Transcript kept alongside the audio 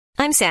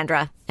I'm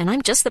Sandra, and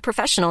I'm just the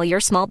professional your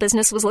small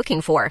business was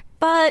looking for.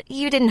 But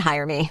you didn't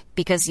hire me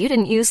because you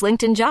didn't use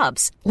LinkedIn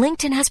Jobs.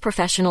 LinkedIn has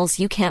professionals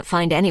you can't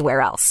find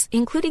anywhere else,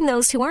 including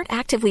those who aren't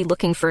actively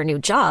looking for a new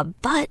job,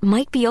 but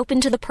might be open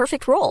to the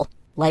perfect role,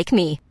 like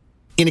me.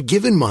 In a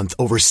given month,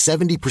 over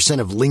 70%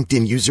 of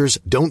LinkedIn users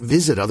don't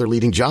visit other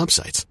leading job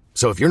sites.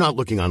 So if you're not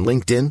looking on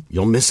LinkedIn,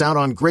 you'll miss out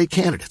on great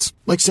candidates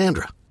like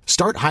Sandra.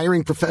 Start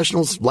hiring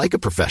professionals like a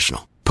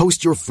professional.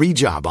 Post your free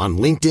job on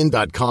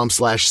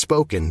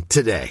linkedin.com/spoken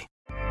today.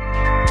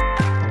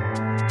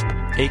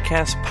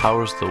 Acast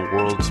powers the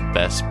world's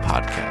best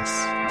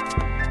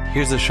podcasts.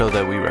 Here's a show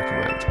that we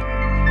recommend.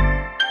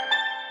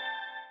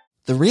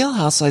 The Real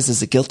Housewives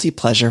is a guilty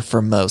pleasure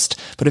for most,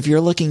 but if you're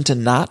looking to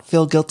not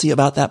feel guilty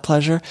about that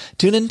pleasure,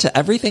 tune in to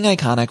Everything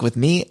Iconic with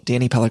me,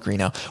 Danny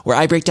Pellegrino, where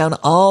I break down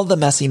all the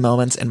messy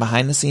moments and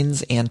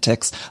behind-the-scenes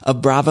antics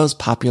of Bravo's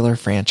popular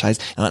franchise.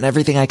 And on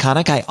Everything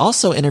Iconic, I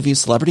also interview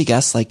celebrity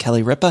guests like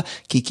Kelly Ripa,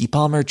 Keke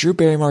Palmer, Drew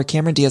Barrymore,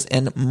 Cameron Diaz,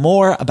 and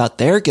more about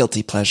their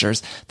guilty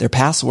pleasures, their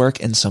past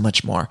work, and so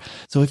much more.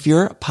 So if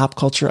you're pop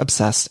culture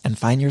obsessed and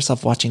find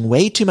yourself watching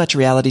way too much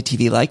reality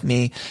TV like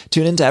me,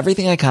 tune into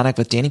Everything Iconic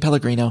with Danny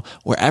Pellegrino,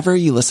 wherever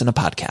you listen to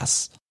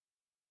podcasts.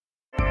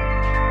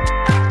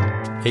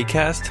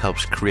 Acast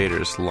helps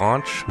creators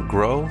launch,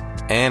 grow,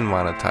 and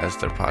monetize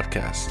their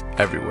podcasts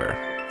everywhere.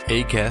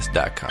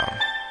 Acast.com.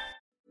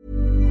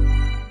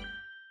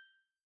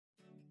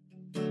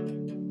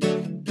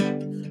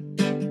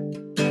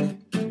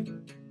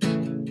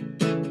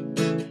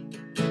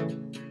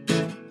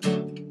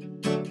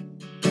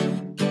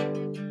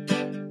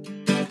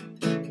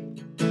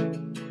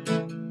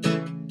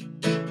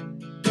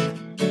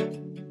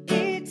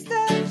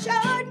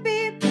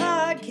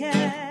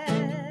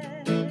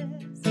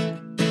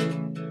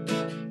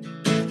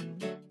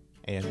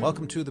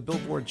 Welcome to the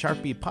Billboard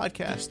Chart Beat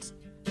Podcast.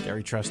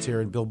 Gary Trust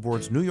here in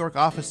Billboard's New York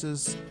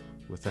offices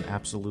with an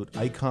absolute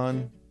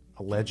icon,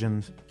 a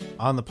legend,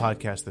 on the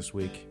podcast this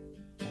week,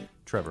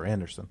 Trevor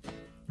Anderson.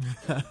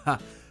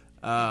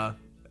 Not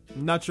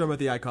sure I'm at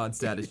the icon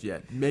status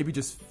yet. Maybe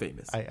just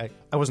famous. I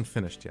wasn't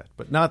finished yet,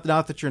 but not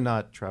that you're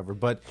not, Trevor,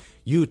 but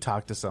you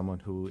talked to someone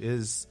who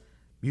is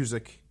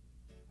music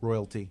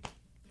royalty,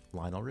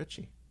 Lionel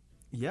Richie.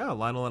 Yeah,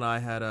 Lionel and I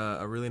had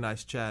a really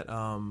nice chat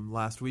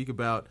last week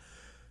about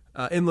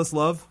Endless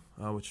Love,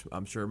 which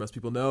I'm sure most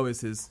people know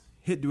is his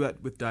hit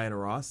duet with Diana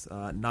Ross.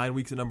 9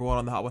 weeks at number one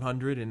on the Hot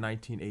 100 in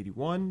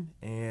 1981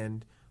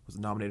 and was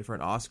nominated for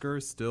an Oscar.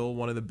 Still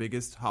one of the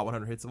biggest Hot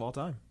 100 hits of all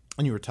time.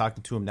 And you were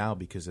talking to him now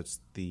because it's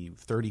the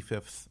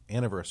 35th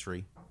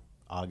anniversary,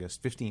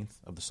 August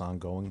 15th, of the song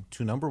going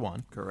to number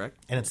one. Correct.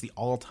 And it's the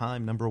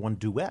all-time number one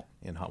duet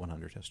in Hot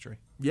 100 history.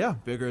 Yeah,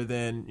 bigger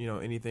than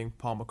anything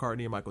Paul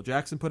McCartney and Michael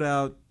Jackson put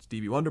out,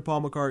 Stevie Wonder,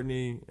 Paul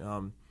McCartney,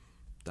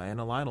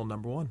 Diana, Lionel,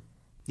 number one.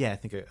 Yeah, I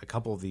think a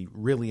couple of the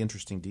really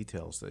interesting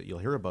details that you'll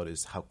hear about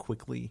is how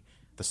quickly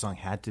the song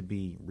had to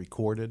be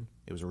recorded.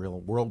 It was a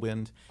real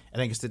whirlwind,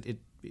 and I guess it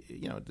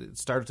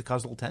started to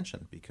cause a little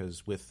tension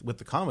because with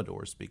the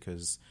Commodores,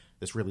 because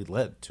this really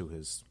led to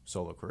his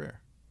solo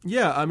career.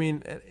 Yeah, I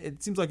mean,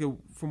 it seems like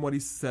from what he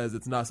says,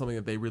 it's not something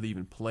that they really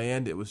even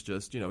planned. It was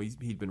just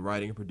he'd been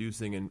writing and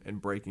producing and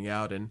breaking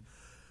out, and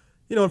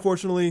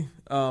unfortunately,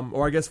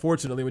 or I guess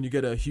fortunately, when you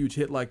get a huge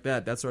hit like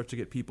that, that starts to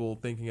get people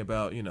thinking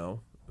about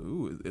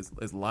ooh,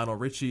 is Lionel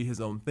Richie his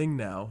own thing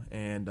now?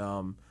 And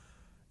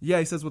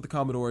he says with the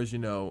Commodores,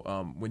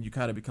 when you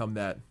kind of become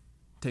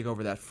take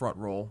over that front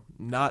role,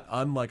 not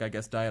unlike I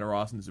guess Diana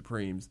Ross and the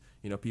Supremes,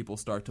 people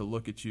start to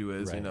look at you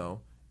as right.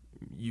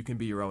 You can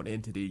be your own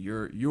entity.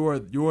 You're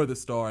the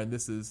star, and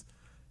this is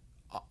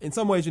in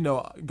some ways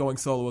going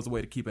solo was a way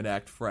to keep an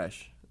act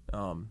fresh.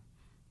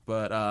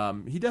 But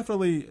he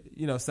definitely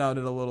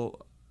sounded a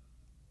little.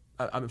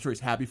 I'm sure he's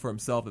happy for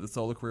himself that the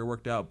solo career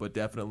worked out, but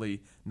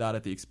definitely not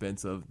at the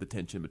expense of the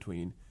tension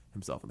between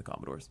himself and the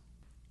Commodores.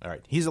 All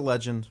right. He's a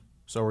legend.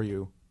 So are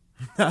you,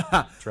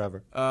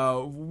 Trevor.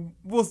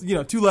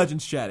 Two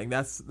legends chatting.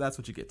 That's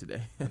what you get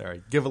today. All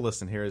right. Give a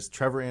listen. Here is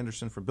Trevor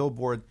Anderson from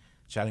Billboard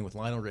chatting with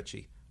Lionel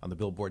Richie on the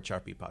Billboard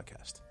Chart Beat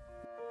Podcast.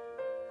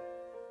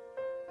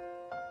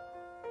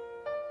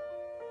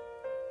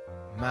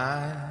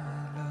 My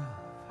love,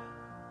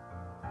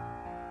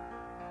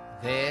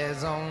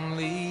 there's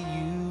only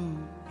you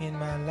in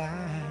my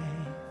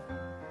life,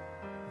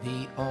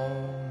 the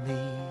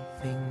only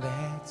thing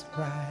that's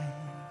right.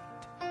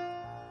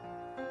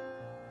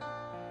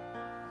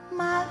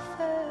 My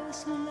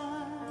first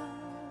love.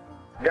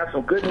 Got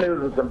some good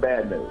news and some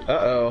bad news.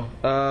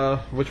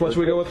 Which one should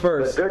we go with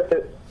first?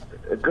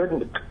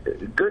 Good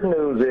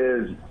news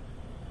is,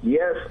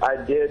 yes, I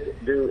did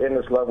do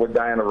Endless Love with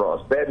Diana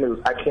Ross. Bad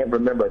news, I can't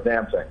remember a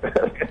damn thing.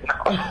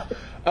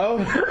 Oh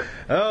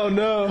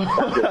no!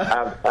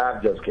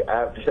 I'm just kidding.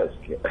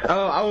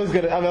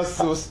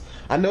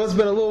 I know it's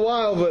been a little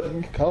while, but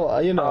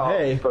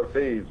hey.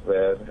 Please,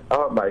 man.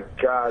 Oh my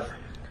God.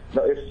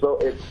 No,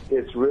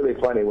 it's really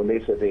funny when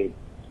they said they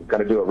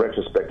going to do a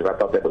retrospective. I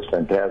thought that was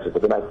fantastic,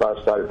 but then I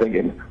started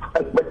thinking,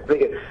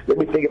 let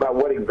me think about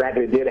what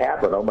exactly did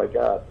happen. Oh my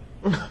God.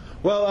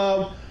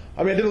 Well,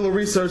 I mean, I did a little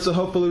research, so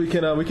hopefully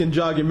we can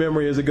jog your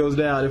memory as it goes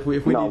down if we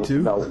need to.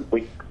 No,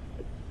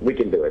 we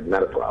can do it.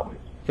 Not a problem.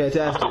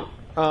 Fantastic.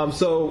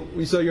 So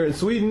you're in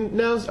Sweden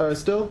now, or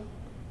still?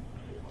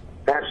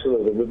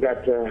 Absolutely. We've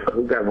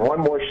got one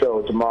more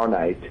show tomorrow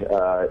night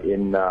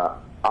in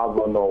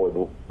Oslo,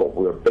 Norway, but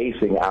we're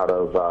basing out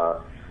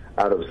of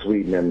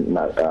Sweden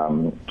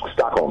and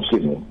Stockholm.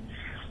 Excuse me.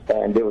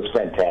 And it was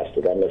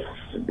fantastic. I mean,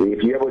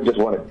 if you ever just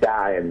want to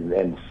die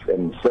and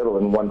settle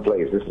in one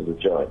place, this is the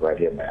joint right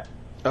here, man.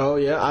 Oh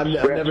yeah, I've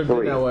never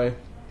been that way.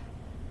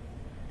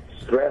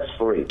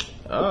 Stress-free.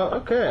 Oh,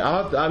 okay.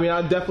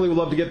 I definitely would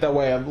love to get that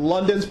way.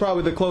 London's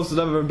probably the closest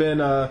I've ever been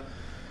to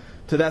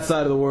that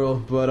side of the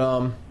world. But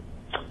okay.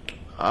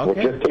 Well,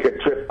 just take a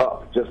trip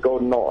up. Just go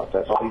north.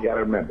 That's all you got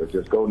to remember.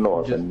 Just go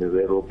north, and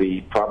it'll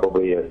be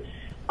probably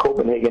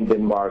Copenhagen,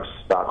 Denmark,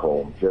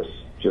 Stockholm.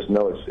 Just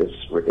know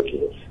it's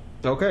ridiculous.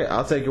 Okay,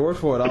 I'll take your word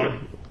for it.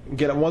 I'll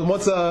get it once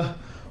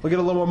we'll get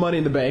a little more money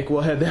in the bank. We'll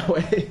head that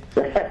way.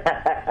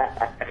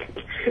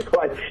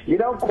 But you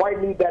don't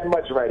quite need that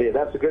much right here.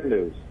 That's the good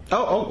news.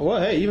 Oh, well,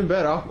 hey, even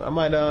better. I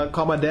might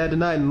call my dad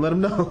tonight and let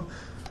him know.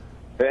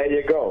 There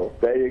you go.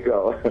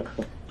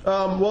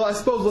 Well, I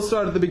suppose let's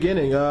start at the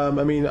beginning.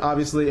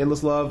 Obviously,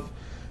 Endless Love.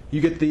 You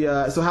get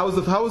the. So how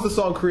was the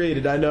song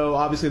created? I know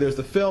obviously there's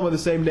the film of the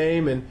same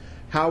name, and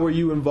how were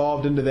you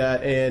involved into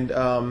that? And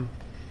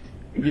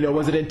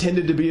was it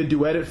intended to be a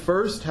duet at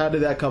first? How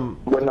did that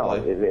come? Well, no,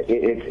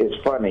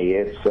 it's funny.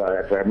 If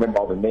I remember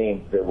all the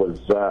names, it was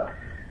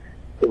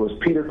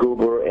Peter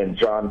Guber and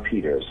John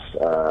Peters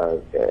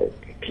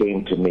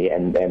came to me,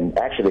 and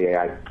actually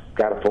I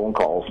got a phone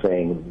call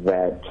saying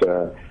that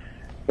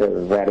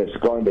it's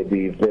going to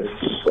be this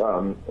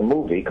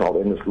movie called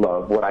Endless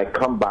Love. Would I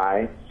come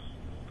by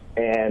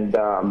and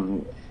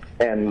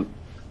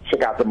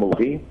check out the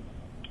movie,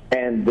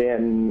 and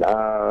then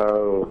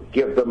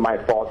give them my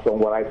thoughts on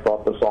what I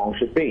thought the song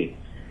should be?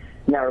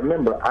 Now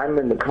remember, I'm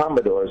in the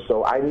Commodores,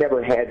 so I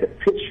never had to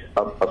pitch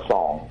a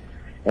song.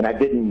 And I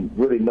didn't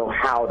really know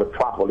how to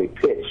properly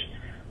pitch,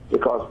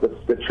 because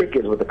the trick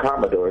is with the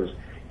Commodores,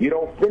 you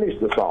don't finish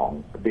the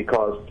song,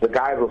 because the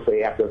guys will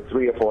say after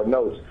 3 or 4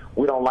 notes,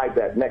 we don't like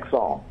that, next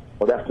song.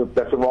 Well, that's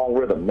the wrong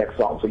rhythm, next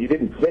song. So you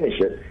didn't finish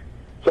it.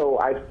 So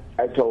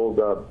I told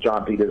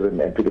John Peters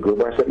and Peter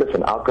Gruber, I said,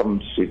 listen, I'll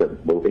come see the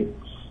movie.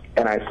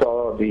 And I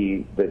saw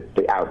the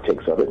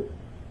outtakes of it.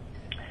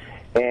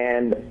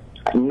 And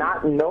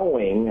not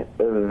knowing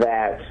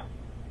that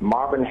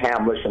Marvin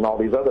Hamlish and all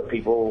these other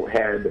people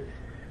had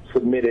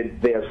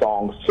submitted their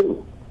songs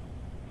too.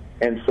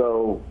 And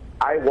so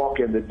I walk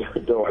in the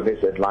door and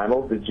they said,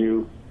 Lionel, did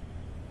you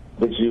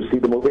see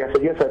the movie? I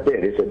said, yes, I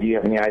did. They said, do you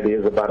have any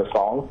ideas about a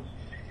song?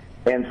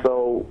 And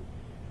so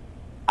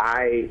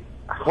I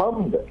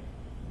hummed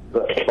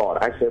the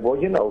thought. I said, well,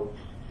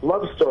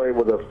 Love Story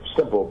was a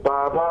simple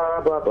ba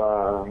ba ba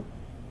ba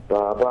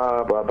ba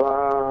ba ba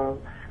ba.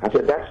 I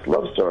said, that's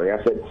Love Story.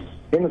 I said,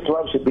 Endless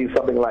Love should be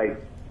something like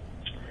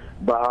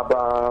ba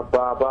ba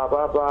ba ba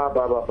ba ba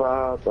ba ba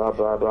ba ba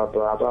ba ba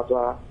ba ba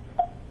ba.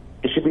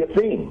 It should be a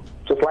theme,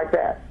 just like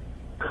that.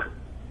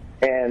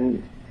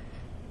 And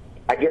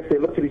I guess they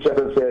looked at each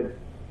other and said,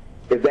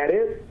 "Is that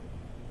it?"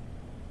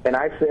 And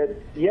I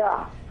said,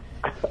 "Yeah."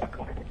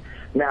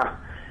 Now,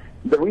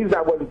 the reason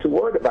I wasn't too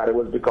worried about it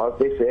was because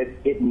they said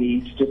it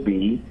needs to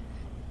be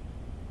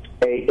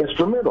a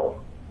instrumental.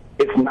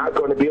 It's not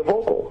going to be a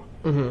vocal.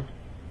 Mm-hmm.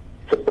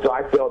 So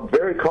I felt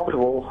very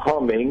comfortable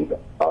humming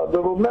a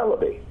little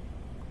melody,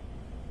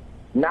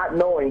 not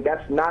knowing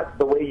that's not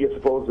the way you're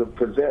supposed to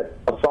present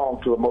a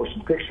song to a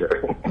motion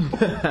picture.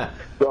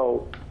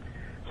 So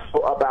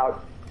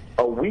about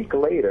a week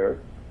later,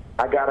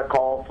 I got a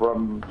call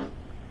from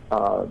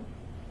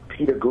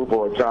Peter Guber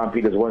or John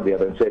Peters, one or the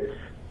other, and said,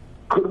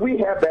 could we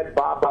have that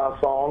Baba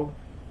song?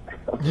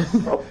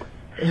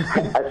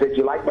 I said,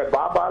 you like my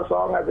Baba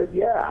song? I said,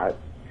 yeah.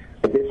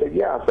 And they said,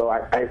 yeah. So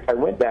I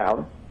went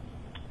down,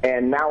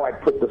 and now I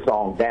put the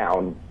song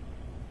down.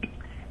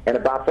 And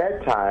about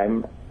that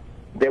time,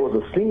 there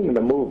was a scene in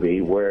the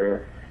movie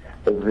where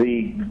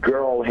the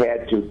girl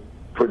had to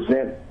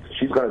present,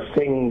 she's going to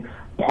sing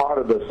part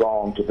of the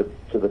song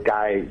to the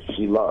guy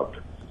she loved.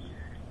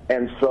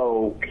 And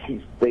so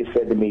they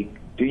said to me,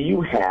 do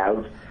you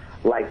have,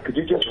 could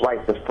you just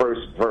write the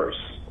first verse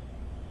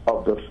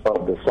of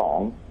the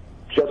song,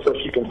 just so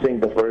she can sing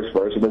the first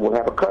verse, and then we'll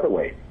have a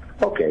cutaway.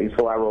 Okay,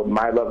 so I wrote,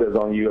 my love is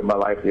on you and my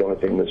life the only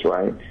thing that's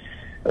right.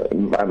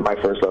 My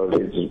first love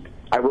is,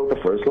 I wrote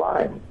the first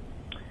line.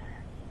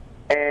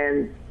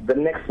 And the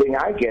next thing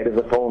I get is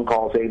a phone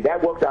call saying,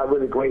 that worked out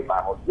really great,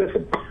 Bible.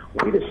 Listen,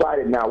 we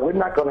decided now we're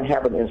not going to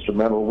have an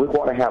instrumental. We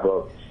want to have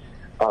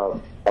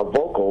a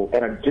vocal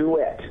and a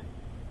duet.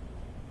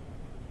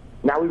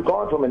 Now we've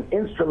gone from an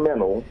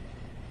instrumental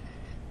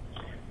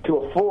to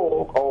a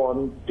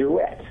full-on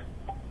duet.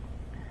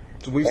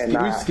 So we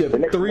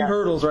skipped 3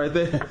 hurdles right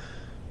there.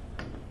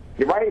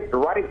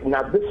 Right.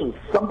 Now this was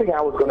something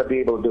I was going to be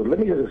able to do. Let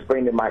me just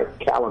explain to my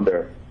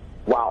calendar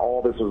while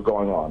all this was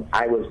going on.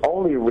 I was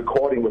only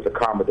recording with the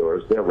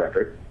Commodores, their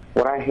record.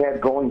 What I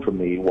had going for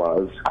me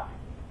was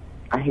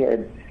I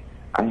had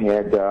I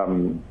had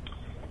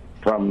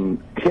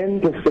from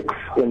 10 to 6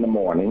 in the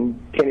morning,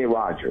 Kenny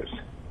Rogers.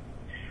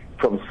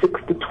 From 6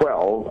 to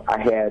 12, I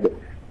had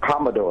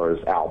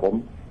Commodore's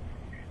album,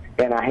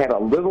 and I had a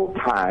little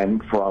time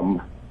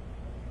from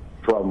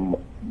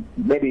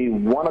maybe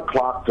 1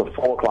 o'clock to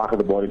 4 o'clock in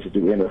the morning to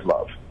do Endless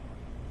Love.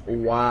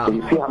 Wow. So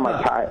you see how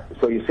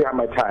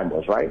my time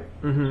was, right?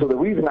 Mm-hmm. So the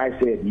reason I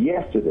said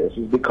yes to this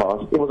is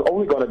because it was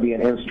only going to be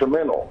an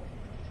instrumental.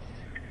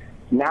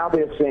 Now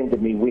they're saying to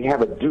me, we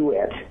have a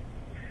duet,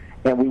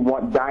 and we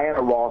want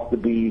Diana Ross to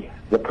be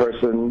the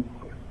person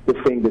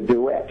to sing the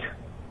duet.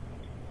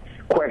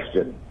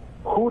 Question: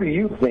 who do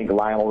you think,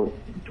 Lionel?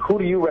 Who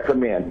do you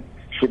recommend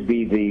should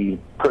be the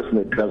person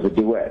that does a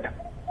duet?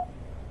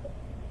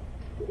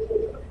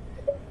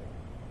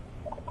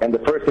 And the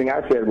first thing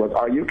I said was,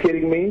 "Are you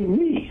kidding me?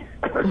 Me?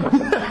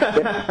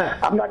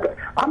 I'm not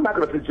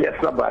going to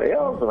suggest somebody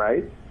else,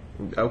 right?"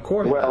 Of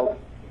course. Well,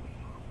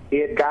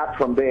 it got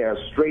from there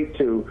straight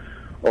to,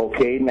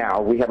 okay,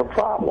 now we have a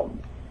problem.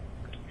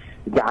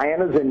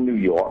 Diana's in New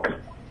York.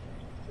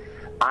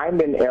 I'm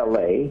in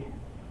L.A.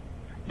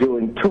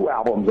 doing 2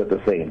 albums at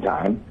the same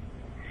time,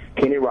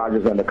 Kenny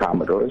Rogers and the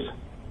Commodores.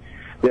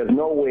 There's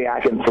no way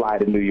I can fly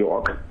to New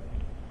York,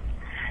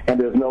 and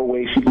there's no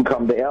way she can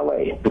come to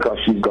L.A. because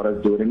she's going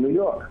to do it in New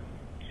York.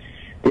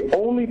 The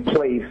only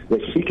place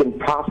that she can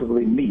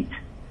possibly meet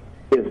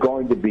is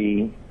going to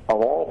be,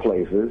 of all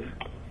places,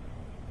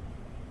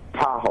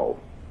 Tahoe.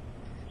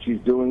 She's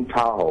doing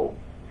Tahoe.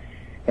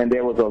 And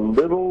there was a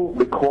little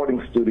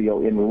recording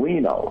studio in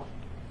Reno.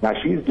 Now,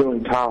 she's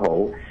doing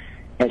Tahoe,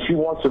 and she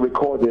wants to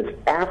record this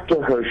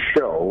after her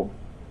show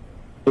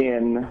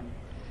in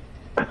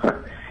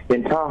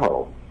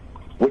Tahoe,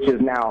 which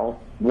is now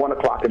 1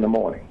 o'clock in the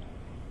morning.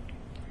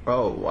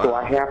 Oh, wow.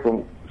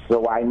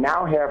 So I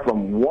now have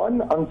from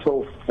 1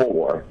 until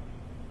 4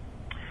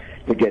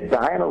 to get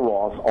Diana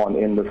Ross on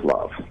Endless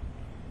Love.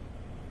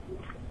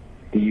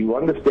 Do you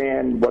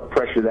understand what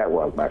pressure that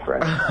was, my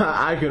friend?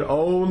 I can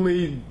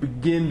only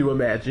begin to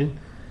imagine.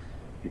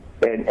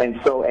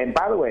 And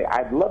by the way,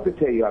 I'd love to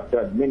tell you I've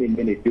done many,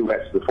 many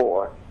duets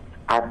before.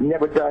 I've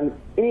never done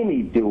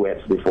any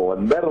duets before,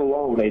 let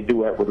alone a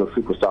duet with a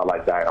superstar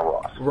like Diana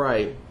Ross.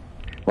 Right.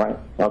 Right?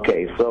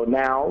 Okay, so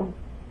now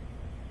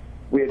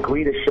we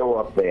agree to show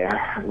up there.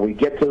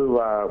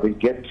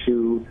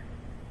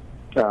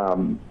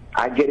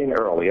 I get in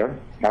earlier.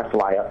 I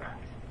fly up.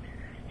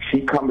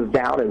 She comes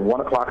down at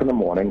 1 o'clock in the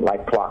morning,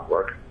 like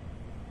clockwork.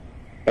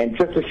 And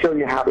just to show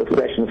you how the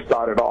session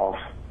started off,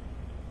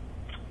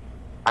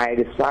 I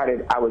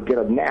decided I would get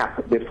a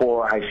nap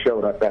before I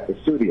showed up at the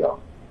studio.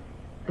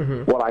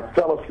 Mm-hmm. Well, I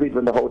fell asleep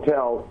in the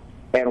hotel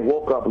and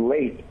woke up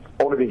late,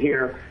 only to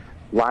hear,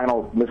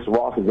 Lionel, Mr.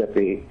 Ross is at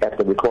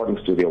the recording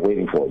studio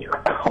waiting for you.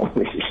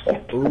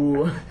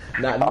 Ooh,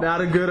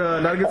 not a good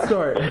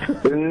start.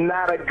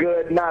 Not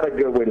a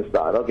good way to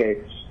start.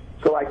 Okay,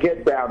 so I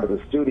get down to the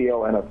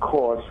studio, and of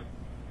course,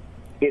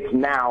 it's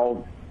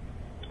now.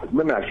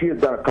 Remember, she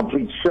has done a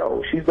complete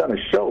show. She's done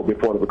a show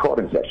before the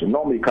recording session.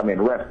 Normally, you come in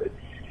rested,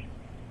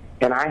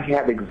 and I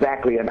have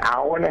exactly an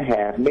hour and a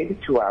half, maybe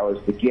 2 hours,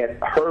 to get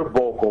her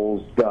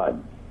vocals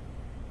done.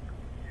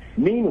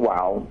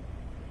 Meanwhile,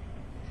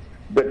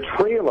 the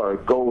trailer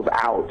goes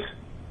out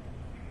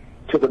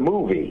to the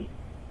movie.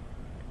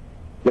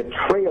 The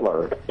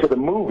trailer to the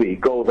movie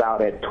goes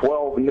out at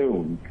 12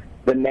 noon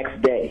the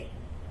next day.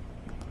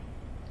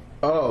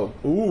 Oh,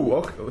 ooh,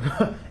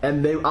 okay.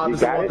 And they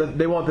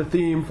obviously want the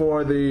theme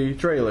for the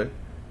trailer.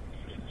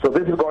 So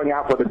this is going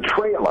out for the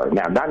trailer.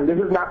 Now, this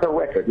is not the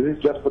record. This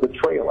is just for the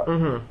trailer.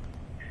 Mm-hmm.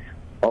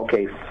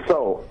 Okay,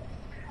 so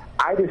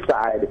I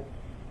decide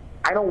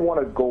I don't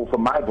want to go for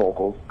my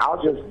vocals.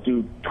 I'll just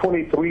do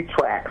 23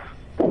 tracks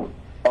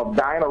of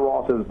Diana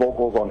Ross's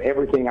vocals on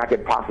everything I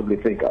could possibly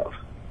think of.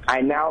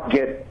 I now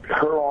get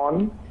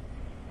on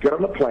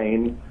the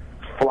plane,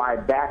 fly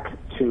back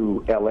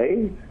to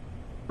L.A.,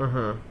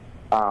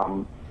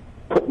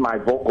 put my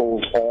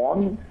vocals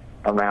on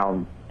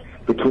around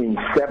between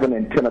 7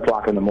 and 10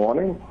 o'clock in the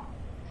morning.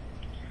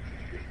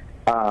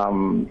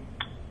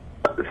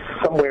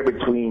 Somewhere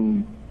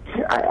between,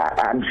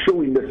 I'm sure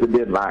we missed the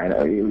deadline.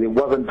 It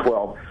wasn't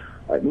 12.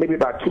 Maybe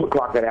about 2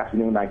 o'clock that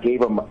afternoon, I gave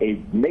them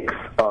a mix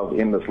of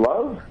Endless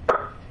Love,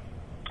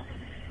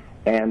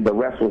 and the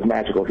rest was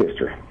magical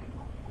history.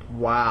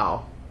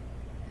 Wow.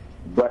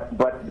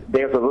 But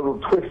there's a little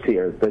twist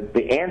here.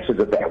 The answer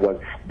to that was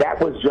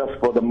just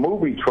for the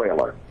movie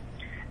trailer.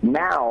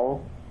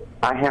 Now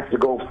I have to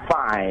go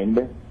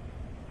find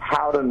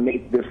how to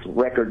make this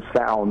record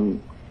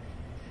sound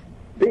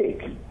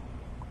big.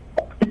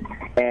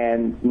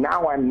 And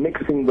now I'm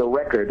mixing the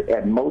record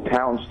at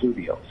Motown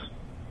Studios.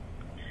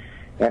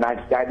 And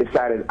I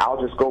decided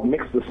I'll just go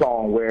mix the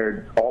song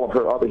where all of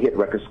her other hit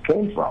records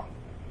came from.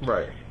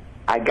 Right.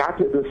 I got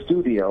to the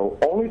studio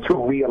only to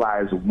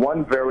realize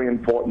one very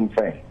important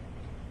thing.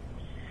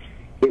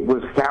 It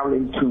was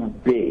sounding too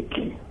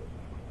big.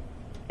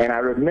 And I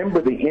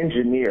remember the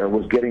engineer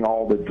was getting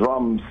all the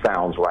drum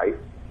sounds right.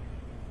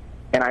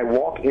 And I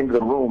walk into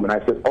the room and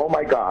I said, oh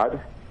my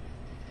God,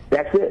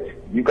 that's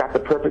it. You got the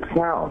perfect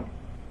sound.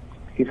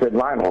 He said,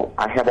 Lionel,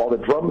 I have all the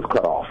drums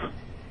cut off.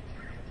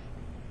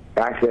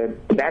 And I said,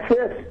 that's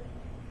it.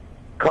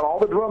 Cut all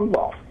the drums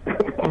off.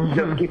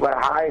 Just keep a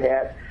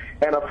hi-hat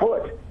and a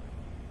foot.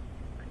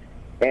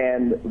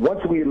 And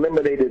once we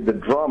eliminated the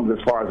drums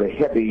as far as a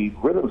heavy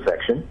rhythm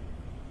section,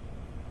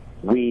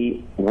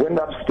 we went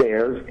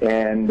upstairs,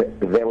 and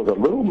there was a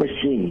little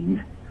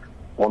machine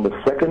on the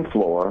second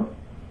floor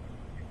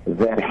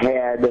that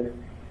had,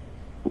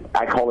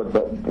 I call it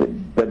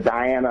the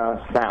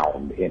Diana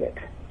sound in it.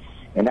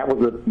 And that was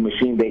the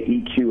machine they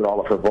EQ'd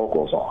all of her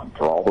vocals on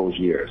for all those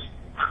years.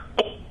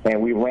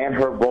 And we ran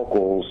her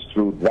vocals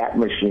through that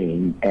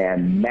machine,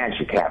 and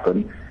magic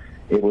happened.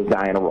 It was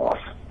Diana Ross.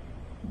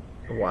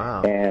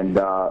 Wow. And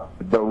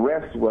the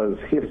rest was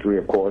history,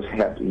 of course.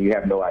 You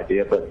have no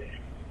idea, but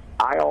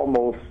I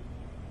almost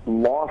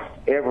lost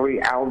every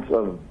ounce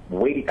of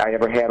weight I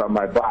ever had on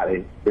my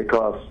body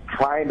because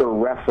trying to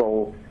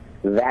wrestle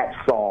that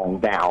song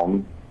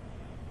down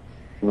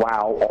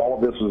while all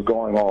of this was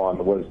going on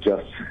was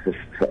just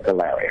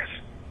hilarious.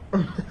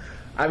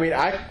 I mean,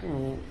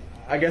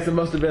 I guess it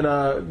must have been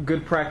a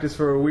good practice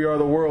for We Are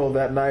the World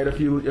that night a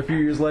few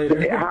years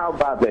later. How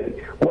about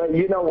that? Well,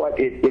 you know what?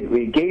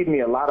 It gave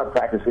me a lot of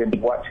practice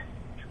in what.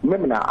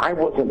 Remember now, I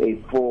wasn't a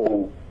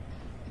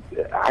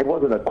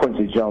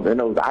Quincy Jones. I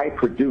know I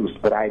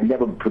produced, but I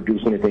never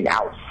produced anything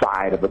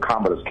outside of the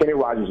Commodores. Kenny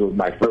Rogers was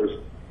my first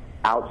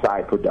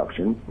outside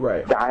production.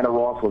 Right. Diana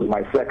Ross was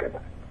my second.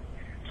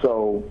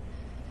 So,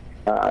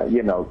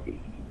 you know,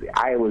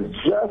 I was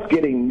just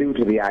getting new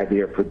to the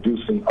idea of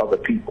producing other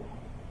people.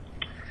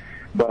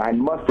 But I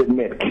must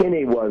admit,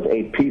 Kenny was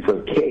a piece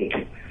of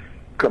cake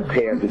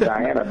compared to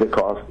Diana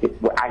because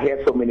I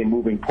had so many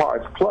moving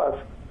parts. Plus,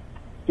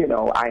 you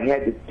know, I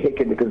had to take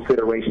into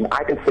consideration,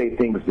 I could say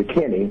things to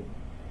Kenny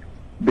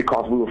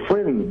because we were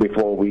friends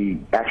before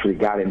we actually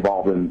got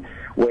involved in,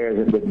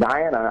 whereas with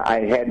Diana,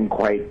 I hadn't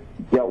quite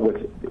dealt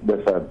with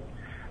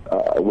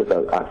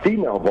a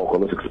female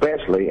vocalist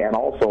especially, and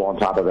also on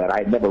top of that, I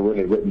had never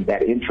really written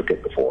that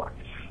intricate before.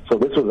 So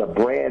this was a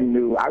brand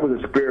new, I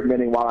was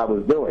experimenting while I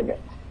was doing it.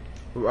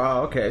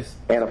 Oh, okay.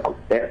 And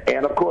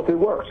of course it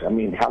worked. I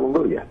mean,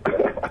 hallelujah.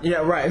 Yeah,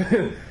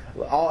 right.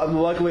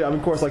 Luckily,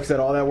 of course, like I said,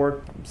 all that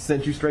work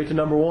sent you straight to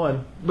number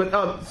one. But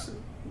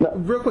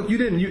real quick, you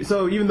didn't.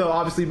 So even though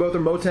obviously both are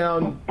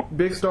Motown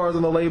big stars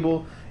on the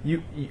label,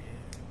 you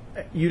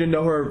didn't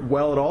know her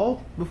well at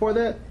all before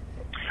that?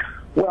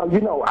 Well,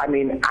 you know, I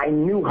mean, I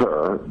knew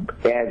her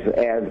as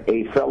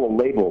a fellow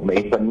label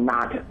mate, but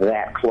not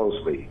that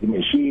closely. I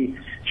mean, she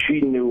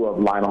knew of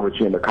Lionel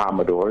Richie and the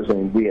Commodores,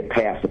 and we had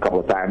passed a couple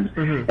of times,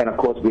 and of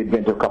course we had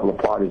been to a couple of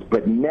parties,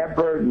 but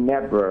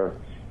never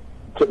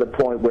to the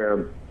point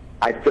where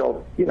I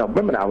felt, you know,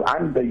 remember now,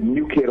 I'm the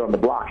new kid on the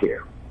block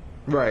here.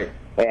 Right.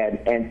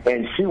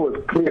 And she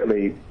was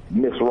clearly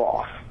Miss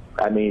Ross.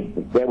 I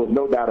mean, there was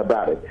no doubt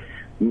about it.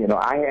 You know,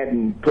 I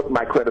hadn't put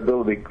my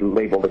credibility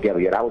label together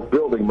yet. I was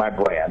building my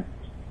brand.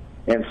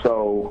 And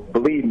so,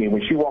 believe me,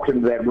 when she walked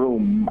into that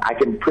room, I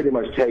can pretty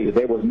much tell you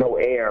there was no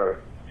air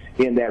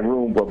in that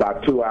room for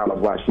about 2 hours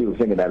while she was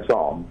singing that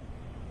song.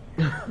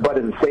 But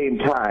at the same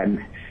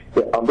time,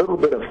 a little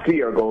bit of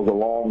fear goes a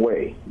long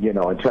way, you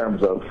know, in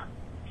terms of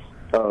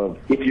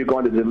if you're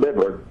going to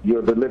deliver,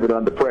 you're delivered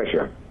under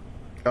pressure.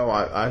 Oh,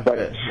 I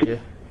bet. Yeah.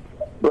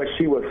 But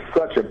she was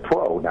such a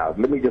pro. Now,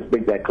 let me just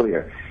make that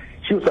clear.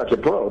 She was such a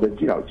pro that,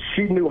 you know,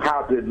 she knew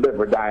how to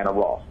deliver Diana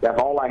Ross. That's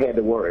all I had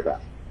to worry about,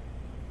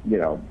 you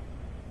know.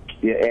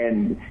 Yeah,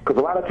 and because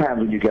a lot of times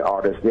when you get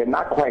artists, they're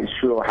not quite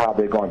sure how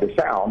they're going to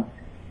sound,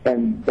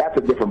 and that's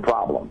a different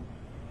problem.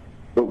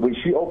 But when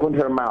she opened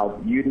her mouth,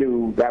 you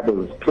knew that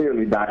was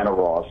clearly Diana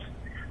Ross.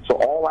 So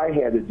all I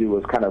had to do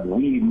was kind of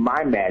weave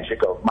my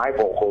magic of my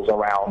vocals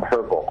around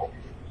her vocals.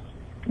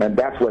 And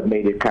that's what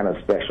made it kind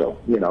of special,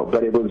 you know.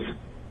 But it was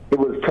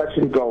touch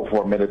and go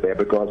for a minute there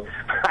because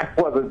I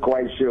wasn't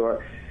quite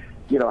sure,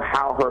 you know,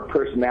 how her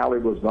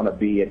personality was going to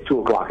be at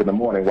 2 o'clock in the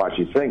morning while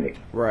she's singing.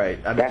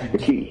 Right. That's the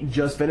key.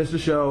 Just finished the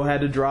show,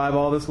 had to drive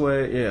all this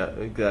way. Yeah,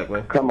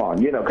 exactly. Come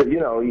on, you know, because, you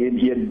know,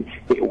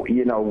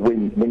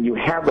 when you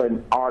have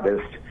an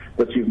artist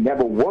that you've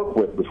never worked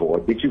with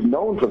before, that you've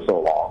known for so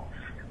long,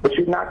 but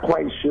you're not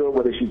quite sure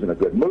whether she's in a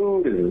good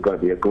mood, is it going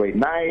to be a great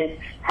night,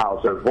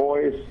 how's her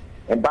voice.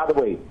 And by the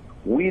way,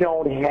 we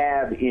don't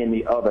have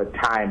any other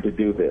time to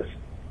do this.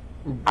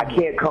 I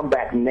can't come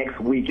back next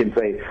week and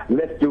say,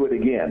 let's do it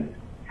again.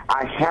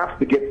 I have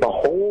to get the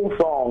whole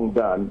song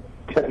done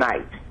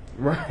tonight.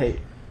 Right.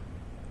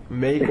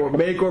 Make or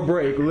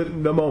break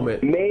the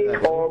moment.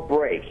 Make or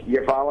break.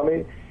 You follow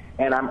me?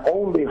 And I'm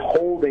only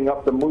holding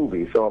up the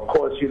movie. So, of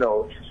course, you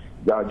know,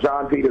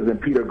 John Peters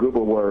and Peter Gruber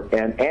were,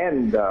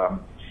 and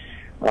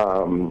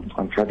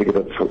I'm trying to get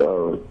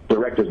the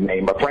director's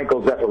name,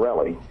 Franco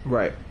Zeffirelli.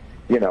 Right.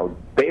 You know,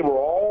 they were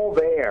all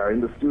there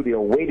in the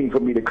studio waiting for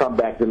me to come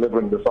back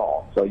delivering the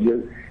song. So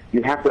you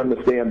have to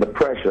understand the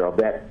pressure of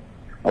that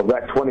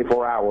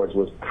 24 hours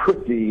was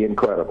pretty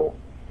incredible.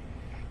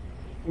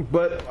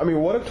 But, I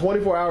mean, what if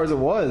 24 hours it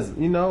was?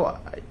 You know,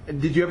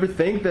 did you ever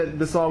think that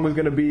the song was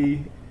going to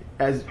be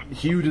as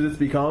huge as it's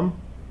become?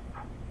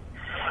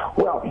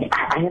 Well,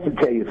 I have to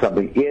tell you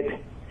something. It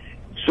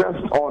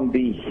just on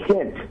the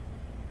hint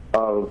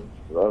of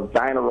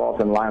Diana Ross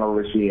and Lionel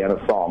Richie and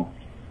a song,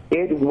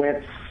 it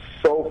went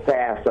so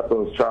fast up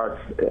those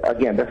charts.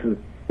 Again, this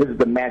is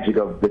the magic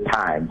of the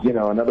times. You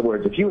know, in other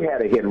words, if you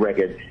had a hit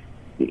record,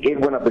 it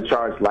went up the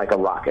charts like a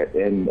rocket,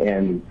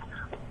 and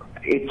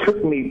it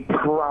took me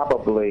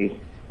probably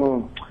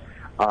 2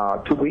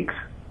 weeks,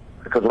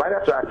 because right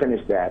after I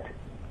finished that,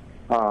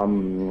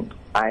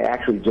 I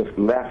actually just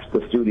left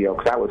the studio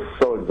because I was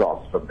so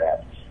exhausted from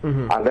that.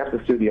 I left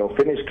the studio,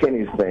 finished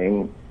Kenny's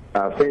thing,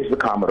 finished the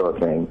Commodore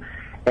thing,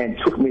 and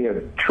took me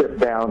a trip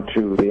down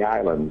to the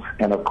islands.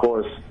 And of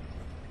course,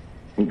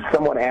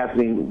 someone asked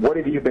me, "What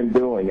have you been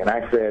doing?" And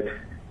I said,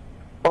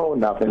 "Oh,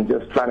 nothing,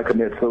 just trying to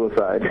commit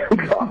suicide."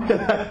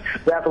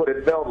 That's what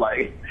it felt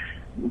like.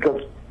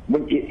 Because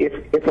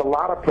it's a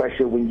lot of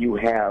pressure when you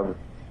have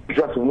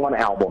just one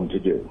album to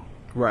do.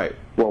 Right.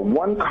 Well,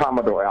 one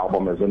Commodore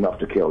album is enough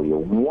to kill you.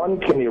 One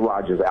Kenny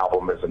Rogers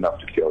album is enough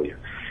to kill you.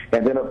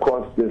 And then, of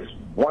course, this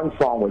one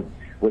song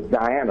with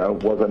Diana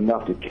was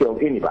enough to kill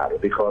anybody,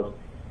 because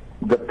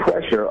the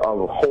pressure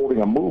of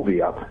holding a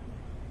movie up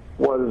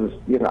was,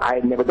 you know, I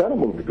had never done a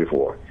movie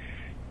before.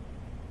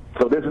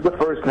 So this is the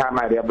first time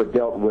I'd ever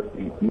dealt with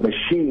the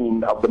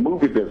machine of the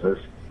movie business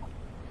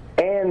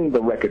and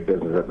the record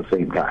business at the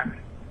same time.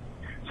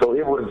 So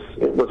it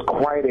was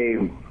quite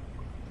an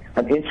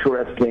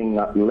interesting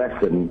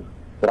lesson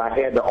that I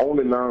had to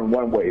only learn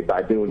one way,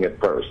 by doing it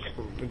first.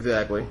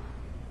 Exactly.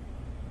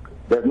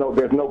 There's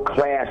no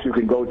class you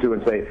can go to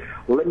and say,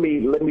 let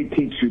me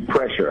teach you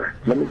pressure.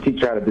 Let me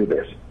teach you how to do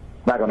this.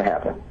 It's not going to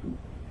happen.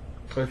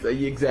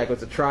 Exactly.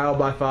 It's a trial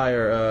by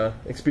fire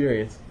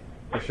experience,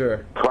 for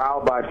sure.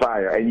 Trial by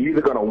fire. And you're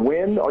either going to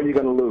win or you're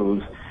going to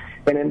lose.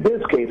 And in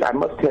this case, I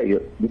must tell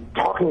you,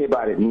 talking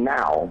about it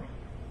now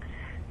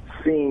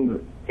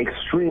seems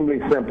extremely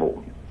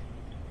simple.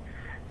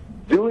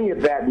 Doing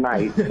it that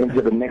night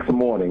into the next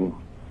morning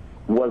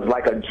was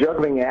like a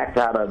juggling act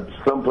out of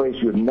someplace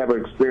you had never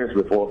experienced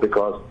before,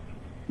 because,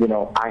 you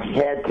know, I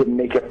had to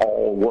make it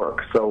all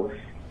work. So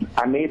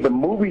I made the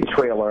movie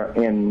trailer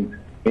in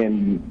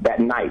that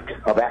night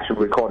of actually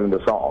recording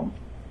the song.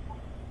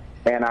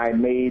 And I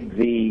made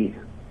the,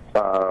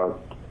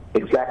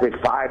 exactly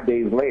 5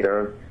 days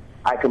later,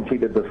 I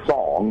completed the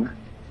song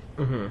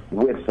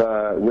with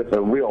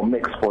a real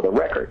mix for the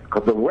record,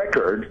 because the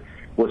record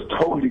was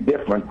totally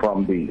different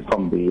from the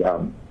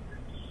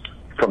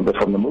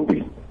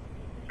movie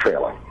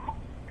trailer,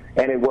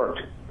 and it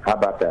worked. How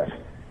about that?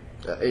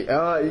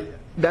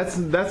 That's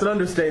an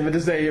understatement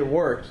to say it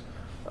worked.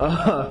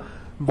 But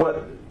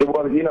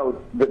well, you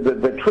know,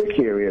 the trick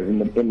here is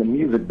in the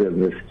music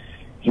business,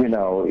 you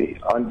know,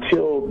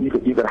 until you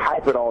could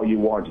hype it all you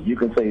want. You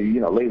can say,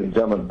 you know, ladies and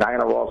gentlemen,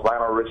 Diana Ross,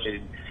 Lionel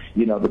Richie,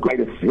 you know, the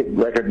greatest hit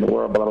record in the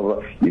world, blah, blah,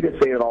 blah. You can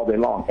say it all day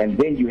long, and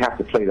then you have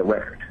to play the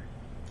record.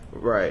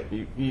 Right.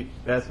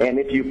 And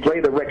if you play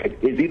the record,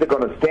 it's either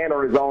going to stand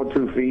on its own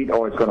 2 feet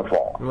or it's going to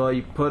fall. Well,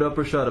 you put up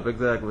or shut up,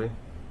 exactly.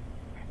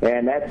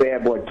 And that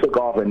bad boy took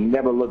off and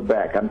never looked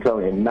back. I'm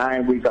telling you,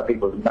 9 weeks, I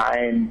think it was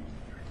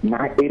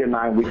 8 or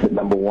 9 weeks at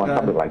number one,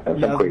 something like that.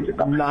 Some crazy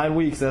number. 9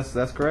 weeks,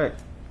 that's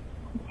correct.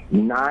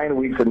 9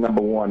 weeks at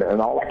number one,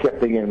 and all I kept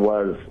thinking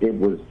was, it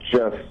was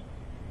just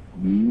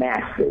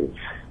massive.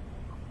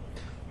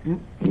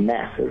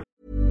 Massive.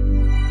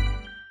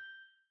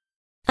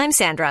 I'm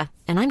Sandra,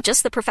 and I'm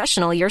just the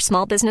professional your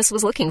small business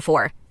was looking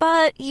for.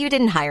 But you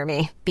didn't hire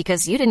me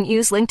because you didn't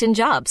use LinkedIn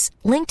Jobs.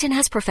 LinkedIn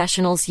has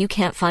professionals you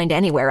can't find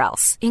anywhere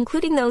else,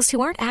 including those who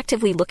aren't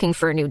actively looking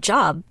for a new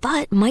job,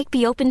 but might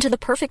be open to the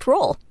perfect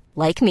role,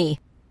 like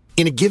me.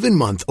 In a given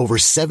month, over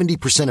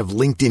 70% of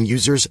LinkedIn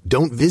users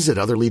don't visit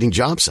other leading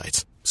job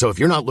sites. So if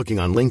you're not looking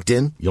on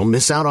LinkedIn, you'll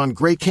miss out on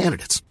great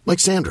candidates like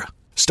Sandra.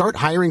 Start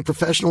hiring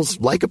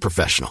professionals like a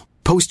professional.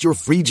 Post your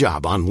free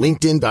job on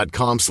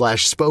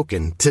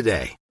linkedin.com/spoken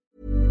today.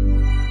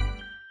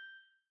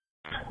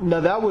 Now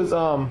that was,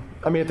 I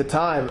mean, at the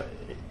time,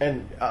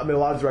 and I mean, a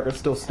lot of these records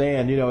still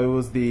stand. You know, it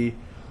was the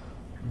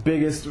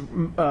biggest hit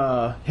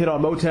on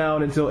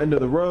Motown until End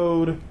of the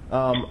Road.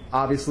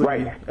 Obviously,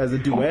 right. As a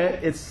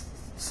duet, it's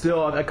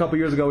still, a couple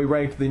years ago we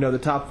ranked the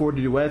top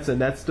 40 duets,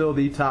 and that's still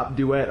the top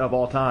duet of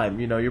all time.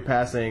 You know, you're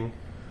passing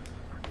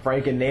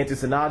Frank and Nancy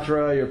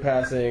Sinatra. You're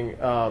passing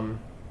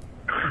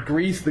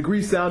Grease, the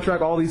Grease soundtrack.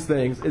 All these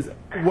things.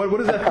 What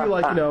does that feel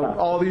like? You know,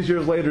 all these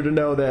years later, to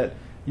know that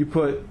you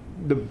put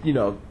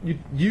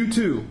you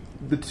two,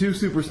 the two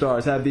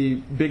superstars, have the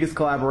biggest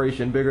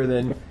collaboration, bigger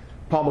than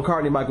Paul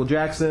McCartney, Michael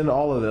Jackson,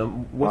 all of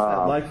them. What's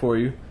that like for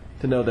you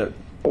to know that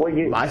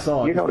my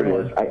song? You know what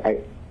it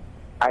is.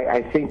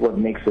 I think what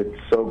makes it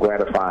so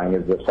gratifying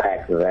is the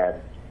fact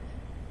that,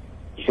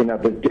 you know,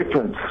 the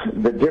difference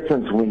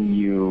when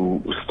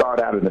you start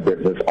out in the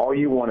business, all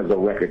you want is a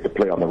record to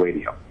play on the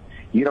radio.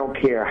 You don't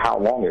care how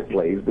long it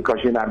plays because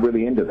you're not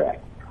really into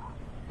that.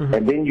 Mm-hmm.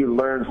 And then you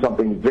learn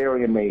something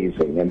very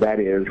amazing, and that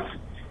is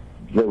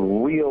the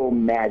real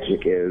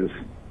magic is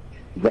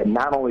that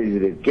not only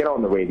did it get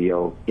on the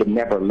radio, it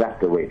never left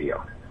the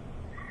radio.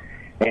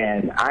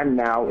 And I'm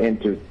now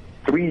into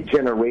 3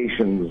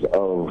 generations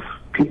of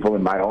people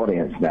in my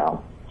audience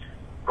now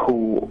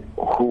who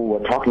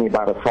are talking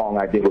about a song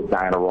I did with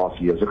Diana Ross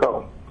years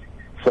ago.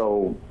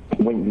 So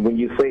when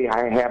you say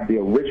I have the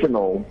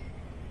original,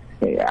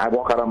 I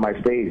walk out on my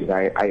stage and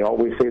I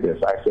always say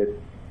this. I said,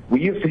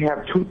 we used to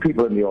have 2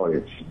 people in the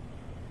audience.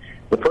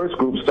 The first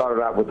group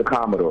started out with the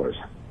Commodores.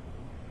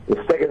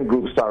 The second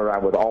group started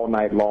out with All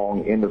Night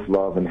Long, Endless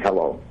Love, and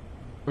Hello.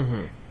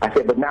 Mm-hmm. I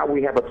said, but now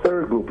we have a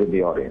third group in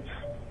the audience.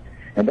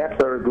 And that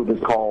third group is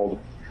called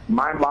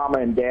My Mama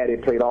and Daddy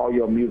Played All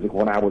Your Music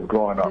When I Was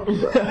Growing Up.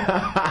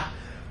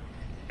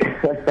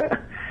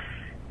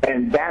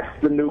 And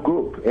that's the new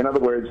group. In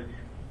other words,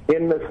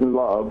 Endless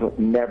Love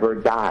never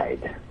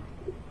died.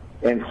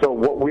 And so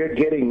what we're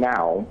getting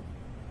now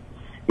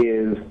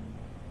is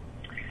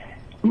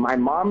my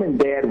mom and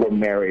dad were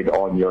married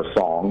on your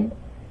song,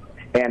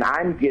 and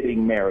I'm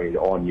getting married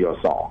on your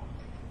song.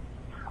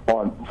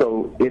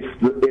 So it's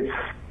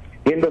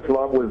Endless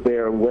Love was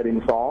their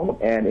wedding song,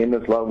 and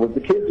Endless Love was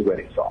the kids'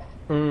 wedding song.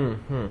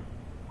 Mm-hmm.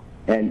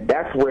 And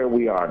that's where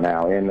we are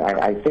now, and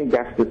I think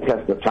that's the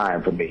test of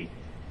time for me.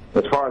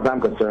 As far as I'm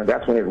concerned,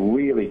 that's when it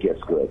really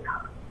gets good.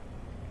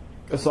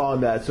 A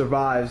song that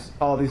survives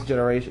all these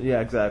generations. Yeah,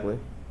 exactly.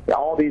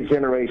 All these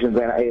generations,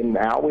 and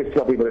I always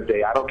tell people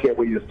today, I don't care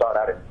where you start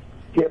out in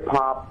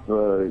hip-hop,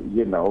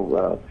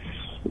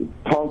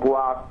 punk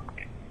rock,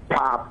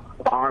 pop,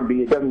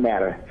 R&B, it doesn't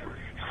matter.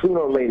 Sooner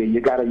or later, you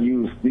got to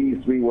use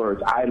these 3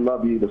 words, I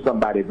love you, to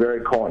somebody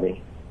very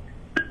corny,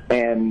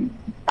 and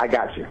I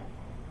got you.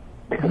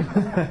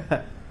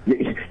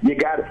 you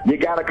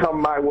got to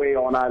come my way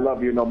on I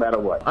love you no matter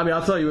what. I mean,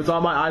 I'll tell you, it's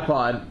on my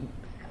iPod.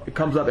 It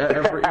comes up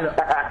every,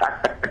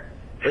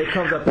 it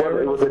comes up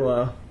every once in a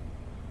while.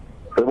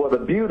 Well, the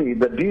beauty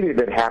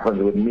that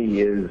happens with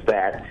me is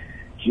that,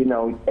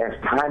 as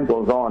time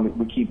goes on,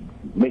 we keep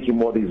making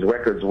more of these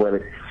records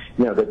where,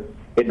 that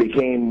it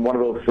became one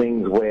of those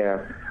things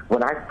where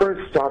when I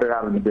first started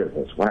out in the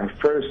business, it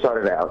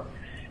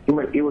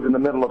was in the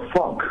middle of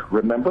funk,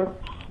 remember?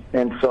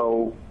 And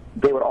so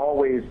they would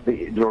always,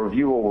 the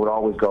reviewer would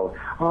always go,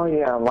 oh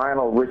yeah,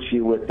 Lionel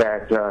Richie with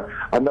that,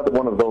 another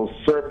one of those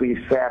syrupy,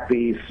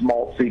 sappy,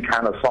 schmaltzy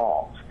kind of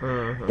songs.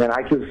 Mm-hmm. And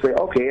I could say,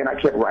 okay, and I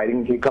kept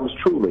writing, here comes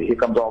Truly, here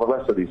comes all the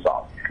rest of these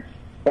songs.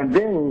 And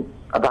then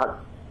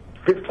about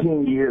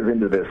 15 years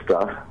into this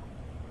stuff,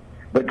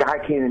 the guy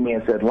came to me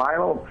and said,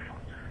 Lionel,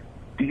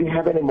 do you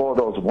have any more of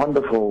those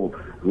wonderful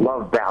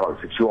love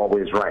ballads that you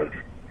always write?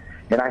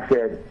 And I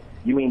said,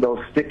 you mean those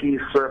sticky,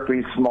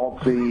 syrupy,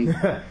 schmaltzy,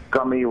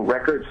 gummy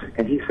records?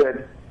 And he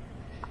said,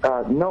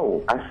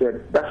 no. I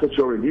said, that's what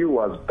your review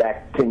was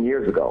back 10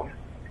 years ago.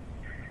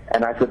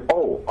 And I said,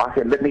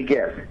 let me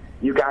guess.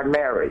 You got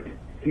married.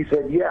 He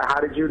said, yeah, how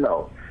did you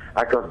know?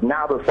 Because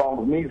now the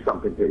songs mean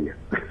something to you.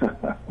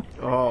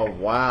 Oh,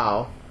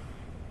 wow.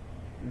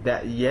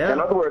 Yeah. In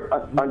other words,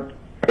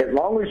 as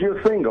long as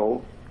you're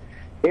single,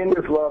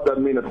 Endless Love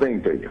doesn't mean a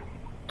thing to you.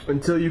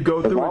 Until you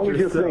go through it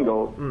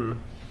yourself.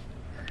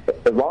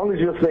 As long as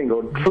you're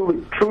single,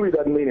 truly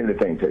doesn't mean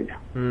anything to you.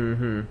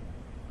 Mm-hmm.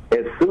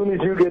 As soon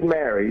as you get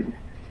married,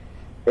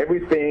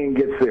 everything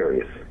gets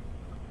serious.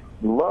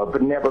 Love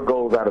never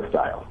goes out of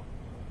style.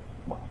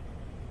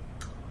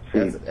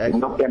 See, I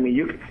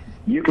mean,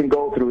 you can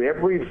go through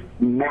every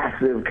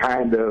massive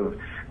kind of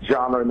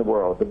genre in the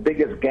world, the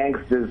biggest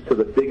gangsters to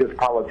the biggest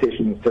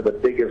politicians to the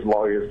biggest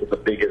lawyers to the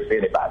biggest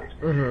anybody's,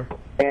 mm-hmm.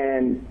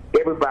 and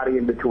everybody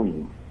in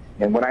between.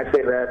 And when I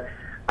say that,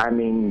 I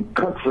mean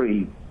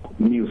country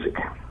music.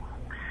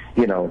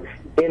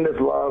 Endless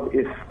Love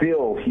is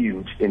still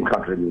huge in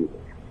country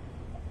music,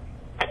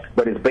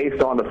 but it's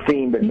based on a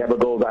theme that never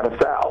goes out of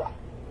style.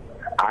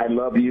 I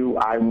love you,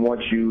 I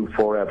want you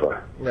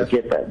forever.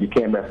 Forget that. You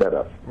can't mess that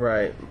up.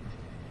 Right.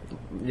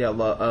 Yeah,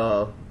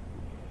 love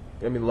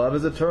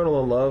is eternal,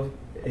 and love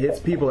hits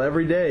people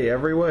every day,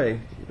 every way.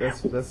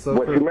 That's so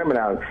true. Remember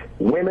now,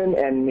 women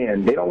and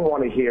men, they don't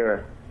want to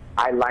hear,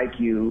 I like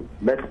you,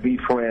 let's be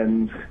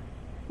friends,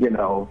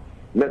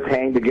 let's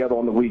hang together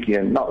on the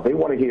weekend. No, they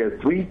want to hear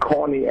 3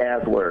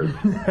 corny-ass words.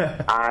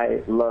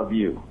 I love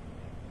you.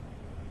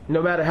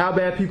 No matter how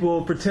bad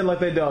people pretend like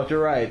they don't,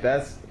 you're right.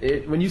 That's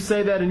it. When you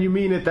say that and you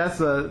mean it,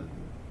 that's a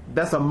moment.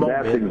 That's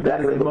exactly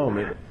that is a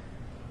moment.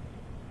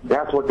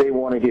 That's what they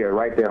want to hear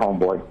right there,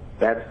 homeboy.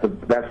 That's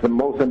the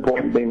most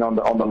important thing on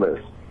the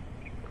list.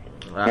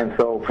 Right. And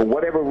so, for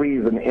whatever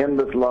reason,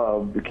 Endless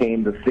Love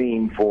became the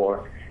theme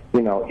for,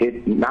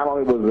 it not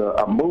only was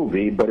a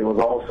movie, but it was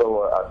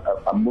also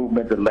a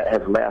movement that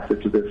has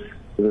lasted to this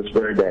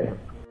very day.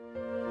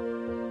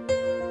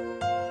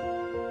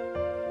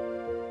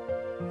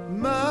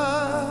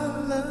 My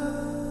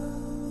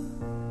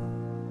love,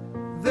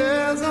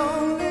 there's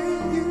only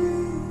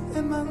you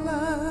in my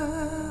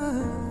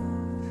life,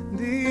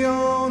 the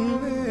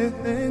only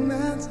thing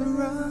that's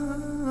right.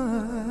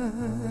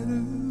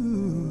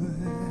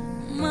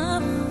 My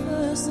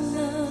first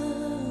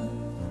love,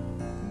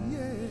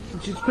 yeah.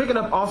 Just picking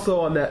up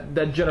also on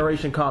that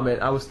generation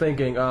comment, I was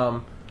thinking,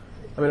 of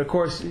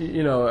course,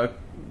 a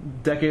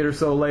decade or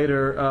so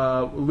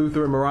later,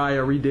 Luther and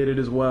Mariah redid it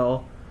as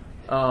well.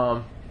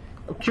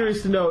 I'm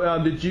curious to know, how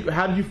did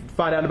you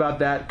find out about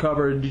that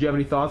cover? Did you have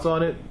any thoughts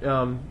on it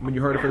when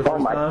you heard it for the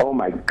first time? Oh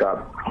my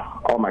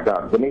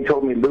God! When they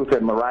told me Luther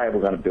and Mariah were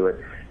going to do it,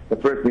 the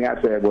first thing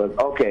I said was,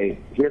 okay,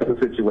 here's the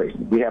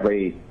situation. We have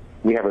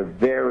a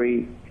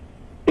very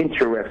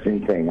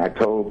interesting thing. I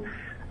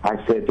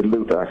said to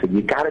Luther, I said,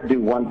 you got to do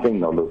one thing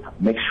though, Luther.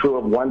 Make sure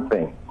of one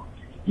thing.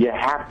 You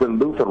have to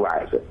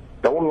Lutherize it.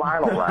 Don't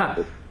Lionelize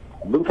it.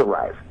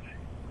 Lutherize it.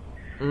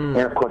 And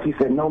of course he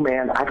said, no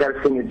man, I got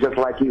to sing it just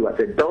like you. I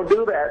said, don't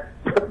do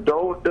that.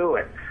 Don't do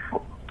it.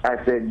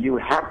 I said, you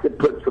have to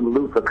put some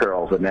Luther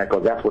curls in there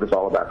because that's what it's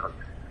all about.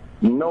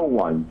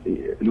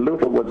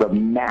 Luther was a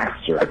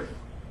master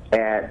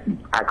at,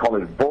 I call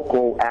it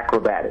vocal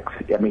acrobatics.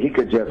 I mean, he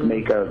could just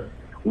make a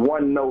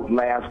one note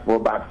last for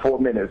about 4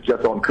 minutes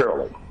just on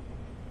curling.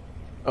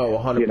 Oh,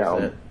 100%. You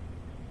know?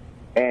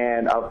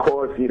 And of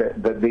course,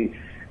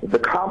 the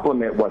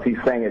compliment was he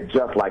sang it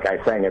just like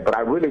I sang it, but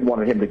I really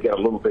wanted him to get a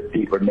little bit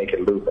deeper and make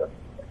it Luther.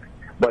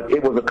 But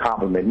it was a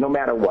compliment, no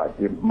matter what.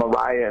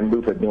 Mariah and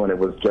Luther doing it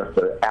was just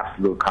an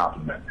absolute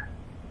compliment.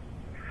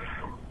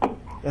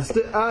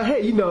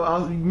 Hey,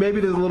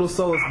 maybe there's a little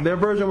solace. Their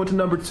version went to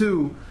number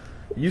 2.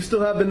 You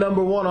still have the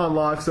number 1 on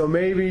lock, so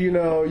maybe you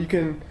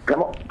can.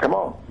 Come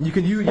on. You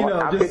can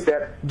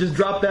just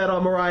drop that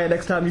on Mariah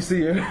next time you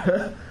see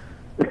her.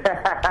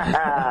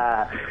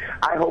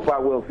 I hope I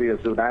will see her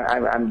soon.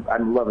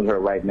 I'm loving her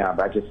right now,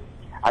 but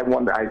I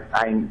wonder.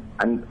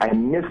 I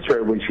missed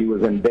her when she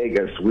was in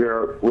Vegas.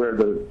 We're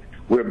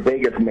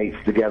Vegas mates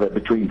together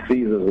between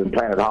Caesars and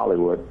Planet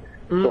Hollywood.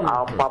 So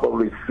I'll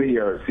probably see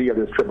her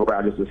this trip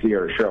around just to see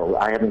her show.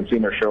 I haven't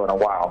seen her show in a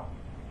while.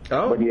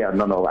 Oh. But yeah,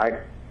 no.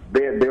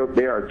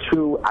 There are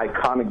 2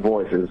 iconic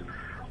voices,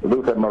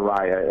 Luther and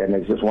Mariah, and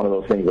it's just one of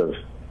those things of.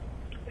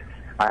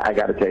 I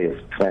got to tell you,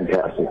 it's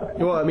fantastic.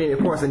 Well, I mean, of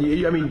course, and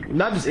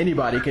not just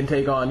anybody can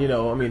take on.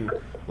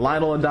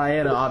 Lionel and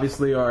Diana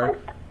obviously are.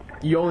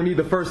 You only need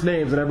the first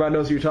names, and everybody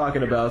knows who you're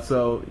talking about.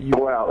 So.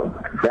 Well,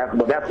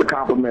 that's a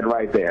compliment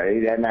right there.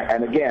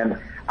 And again,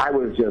 I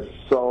was just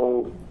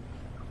so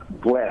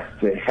blessed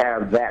to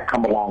have that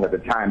come along at the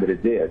time that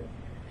it did,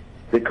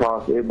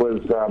 because it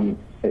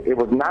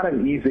was not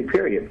an easy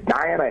period.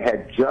 Diana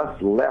had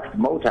just left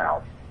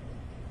Motown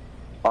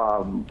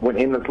when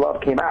Endless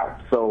Love came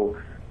out, so.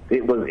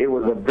 It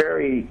was a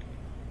very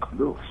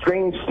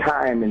strange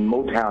time in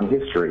Motown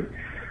history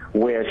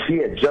where she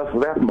had just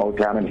left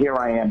Motown, and here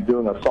I am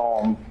doing a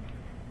song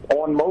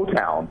on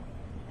Motown.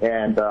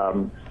 And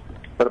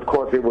but of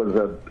course it was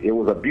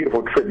a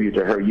beautiful tribute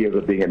to her years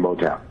of being in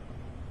Motown.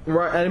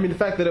 Right, and I mean the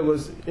fact that it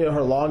was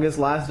her longest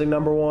lasting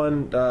number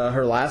 1,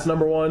 her last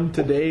number 1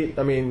 to date.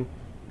 I mean,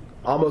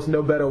 almost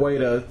no better way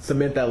to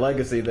cement that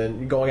legacy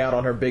than going out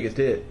on her biggest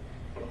hit.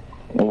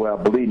 Well,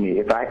 believe me,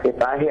 if I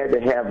had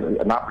to have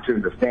an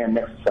opportunity to stand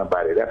next to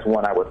somebody, that's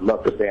one I would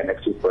love to stand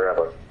next to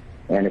forever.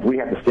 And if we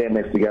have to stand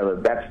next together,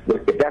 if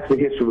that's the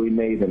history we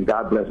made, then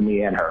God bless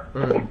me and her,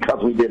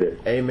 because we did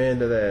it. Amen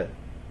to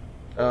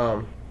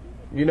that.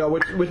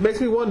 Which makes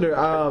me wonder.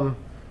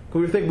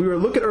 We were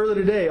looking earlier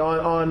today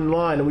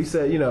online, and we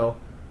said,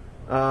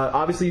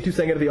 obviously you 2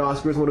 sang it at the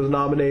Oscars when it was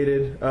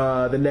nominated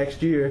the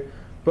next year.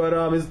 But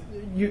I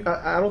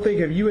don't think,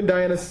 have you and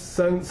Diana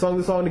sung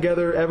the song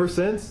together ever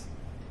since?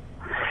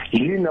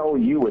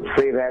 You would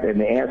say that,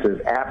 and the answer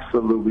is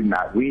absolutely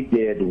not. We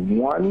did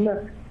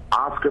one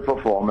Oscar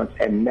performance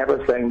and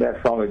never sang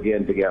that song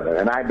again together.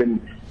 And I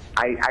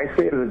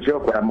say it as a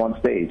joke when I'm on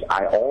stage.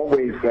 I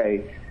always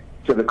say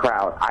to the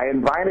crowd, I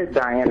invited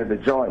Diana to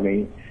join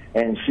me,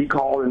 and she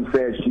called and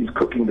said she's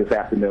cooking this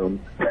afternoon.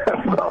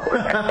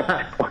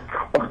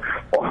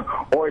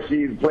 or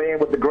she's playing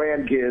with the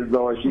grandkids,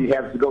 or she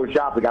has to go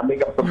shopping. I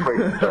make up some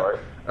crazy story.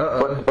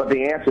 But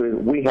the answer is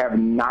we have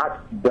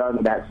not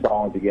done that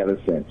song together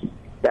since.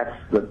 That's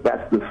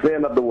the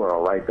sin of the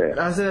world right there.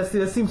 I said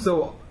that seems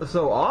so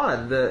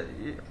odd. That,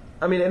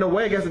 I mean, in a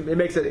way, I guess it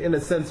makes it, in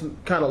a sense,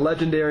 kind of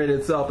legendary in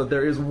itself that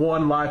there is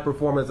one live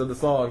performance of the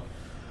song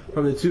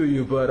from the 2 of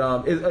you.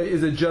 But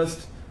is it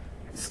just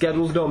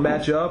schedules don't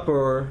match up,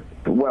 or?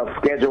 Well,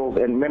 schedules,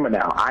 and remember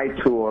now, I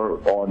tour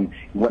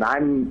when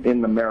I'm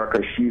in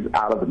America, she's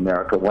out of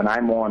America. When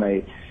I'm on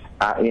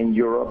in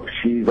Europe,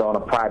 she's on a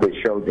private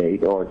show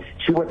date, or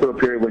she went through a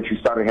period when she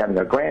started having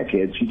her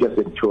grandkids. She just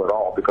didn't tour at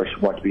all because she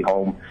wanted to be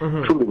home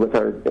truly with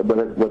her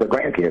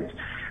grandkids.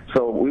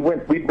 So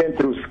we've been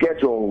through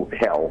schedule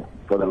hell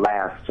for the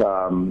last,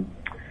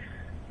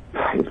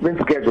 it's been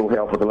schedule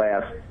hell for the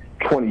last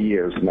 20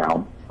 years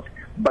now.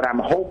 But I'm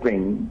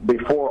hoping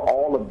before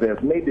all of this,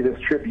 maybe this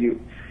tribute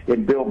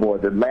in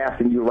Billboard, the last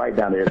thing you write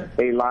down there is,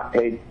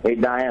 hey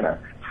Diana,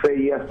 say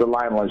yes to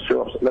Lionel and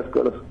show up. Let's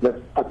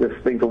put this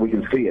thing so we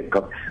can see it.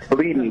 Because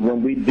believe me,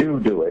 when we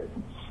do it,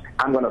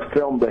 I'm going to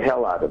film the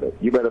hell out of it.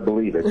 You better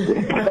believe it.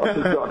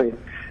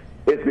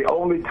 It's the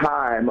only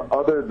time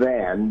other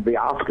than the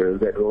Oscars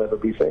that will ever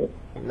be seen.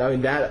 I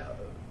mean, that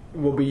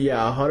will be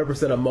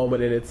 100% a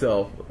moment in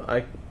itself.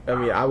 I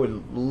mean, I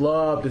would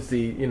love to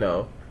see,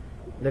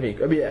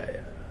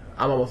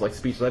 I'm almost like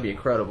speechless. That'd be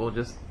incredible.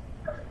 Just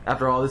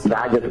after all this time.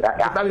 I mean, the fact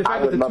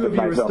that the two of you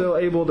are myself. still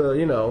able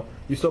to,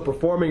 you're still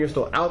performing, you're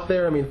still out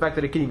there. I mean, the fact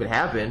that it can even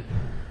happen,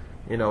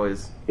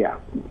 is Yeah.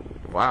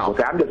 wow.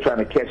 Okay, I'm just trying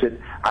to catch it.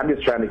 I'm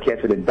just trying to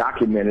catch it and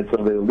document it so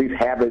that at least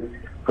have it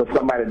for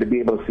somebody to be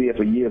able to see it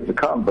for years to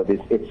come. But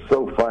it's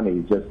so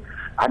funny. Just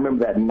I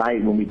remember that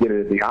night when we did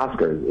it at the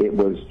Oscars. It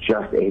was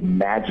just a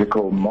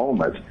magical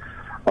moment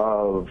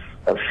of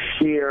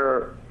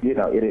sheer.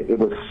 It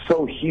was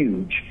so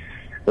huge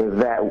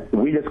that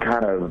we just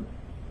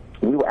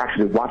we were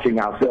actually watching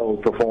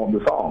ourselves perform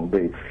the song.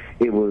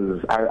 It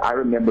was. I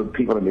remember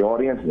people in the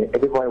audience.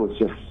 Everybody was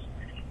just.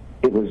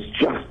 It was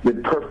just the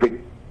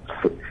perfect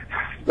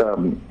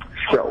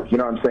show. You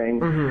know what I'm saying?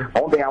 Mm-hmm.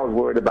 Only thing I was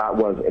worried about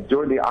was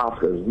during the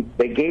Oscars,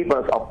 they gave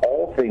us, of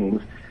all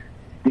things,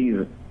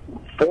 these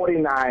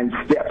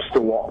 49 steps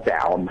to walk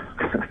down.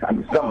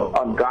 Some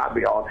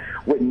ungodly on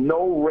with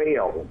no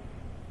rail,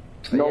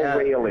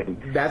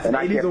 railing. That's an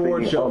 80s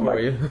award show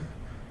for you.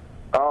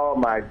 Oh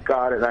my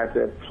God! And I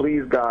said,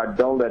 please God,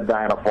 don't let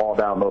Diana fall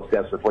down those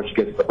steps before she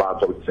gets to the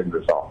bottom so we can sing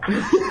the song.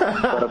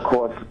 But of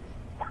course.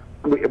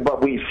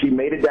 She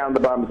made it down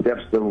the bottom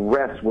steps. The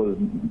rest was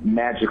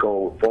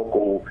magical,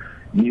 vocal,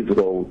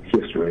 musical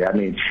history. I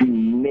mean, she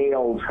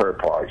nailed her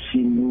part.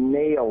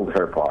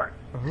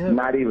 Mm-hmm.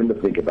 Not even to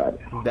think about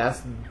it.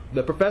 That's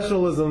the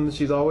professionalism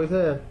she's always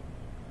had.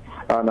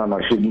 Oh, no.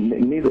 Listen,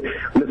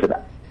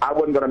 I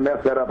wasn't going to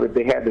mess that up if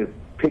they had to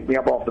pick me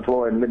up off the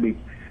floor and let me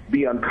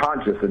be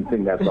unconscious and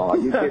sing that song. Are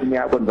you kidding me?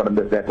 I wasn't going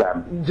to miss that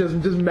time. Just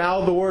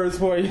mouth the words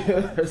for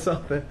you or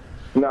something.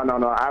 No,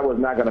 I was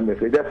not going to miss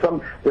it. There's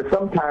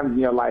sometimes in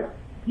your life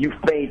you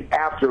faint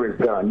after it's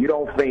done. You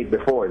don't faint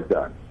before it's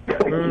done.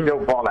 You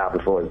don't fall out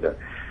before it's done.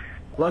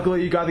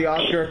 Luckily, you got the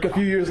Oscar a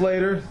few years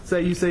later.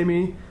 Say You, Say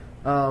Me.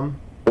 The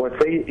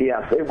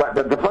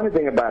funny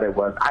thing about it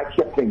was I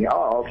kept thinking,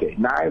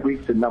 9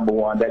 weeks to number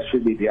one, that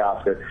should be the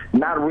Oscar,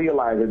 not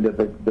realizing that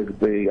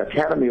the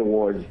Academy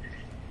Awards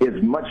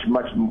is much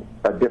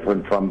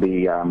different from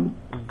the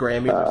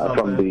Grammys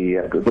from the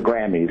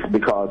Grammys,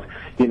 because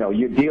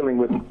you're dealing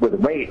with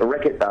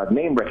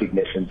name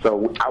recognition.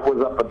 So I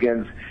was up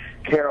against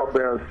Carol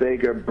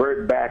Baron-Sager,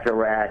 Burt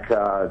Bacharach,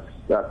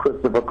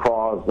 Christopher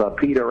Cross,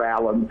 Peter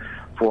Allen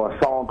for a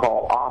song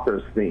called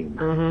Author's Theme,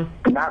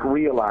 not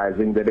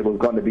realizing that it was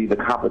going to be the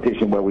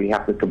competition where we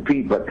have to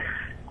compete, but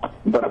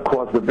of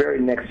course, the very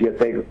next year,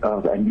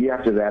 and year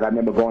after that, I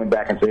remember going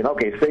back and saying,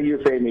 okay, Say You,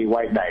 Say Me,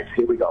 White Nights,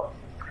 here we go.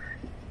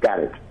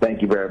 Got it.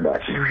 Thank you very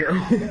much.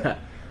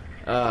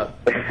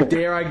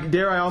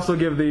 Dare I also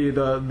give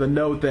the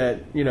note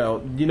that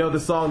the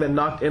song that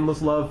knocked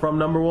Endless Love from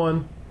number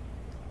one?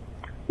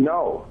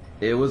 No.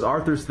 It was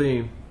Arthur's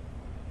Theme.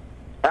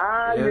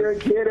 You're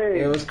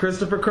kidding. It was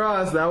Christopher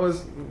Cross.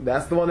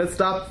 That's the one that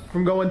stopped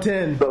from going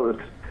 10. So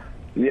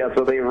they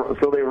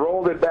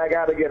rolled it back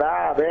out again.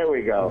 There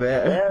we go.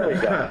 There we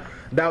go.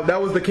 that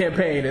was the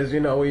campaign. Is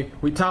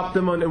we topped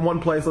them in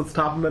one place. Let's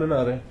top them in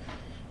another.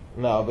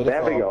 No, but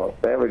there we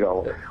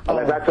go.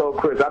 As I told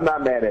Chris, I'm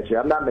not mad at you.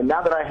 I'm not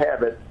now that I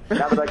have it.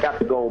 Now that I got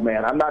the gold,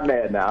 man, I'm not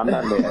mad now. I'm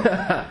not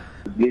mad.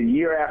 The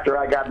year after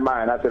I got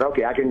mine, I said,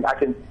 okay, I can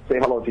say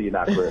hello to you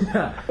now, Chris.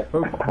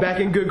 We're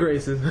back in good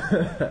graces.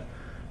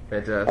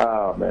 Fantastic.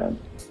 Oh man.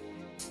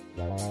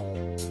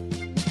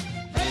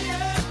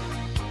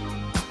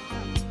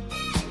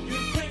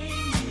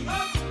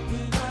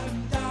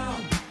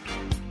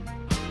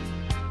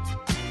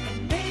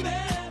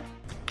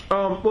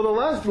 Well, the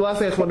last thing I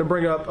just wanted to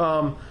bring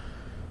up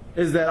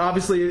is that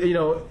obviously,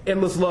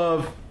 Endless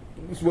Love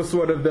was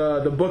sort of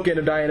the bookend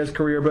of Diana's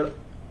career, but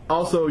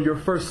also your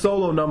first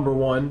solo number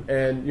one,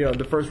 and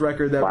the first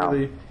record that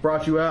really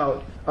brought you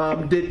out.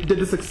 Did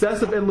the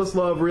success of Endless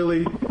Love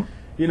really,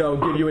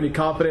 give you any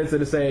confidence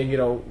into saying,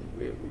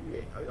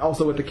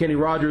 also with the Kenny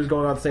Rogers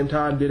going on at the same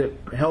time, did it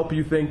help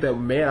you think that,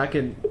 man, I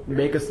can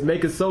make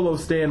a solo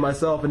stand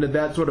myself, and did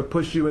that sort of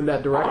push you in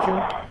that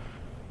direction?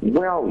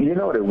 Well, you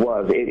know what it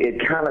was?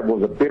 It kind of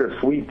was a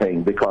bittersweet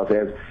thing, because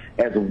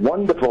as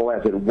wonderful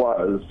as it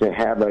was to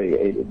have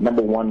a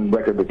number one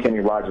record with Kenny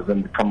Rogers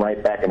and come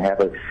right back and have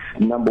a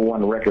number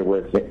one record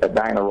with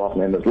Diana Ross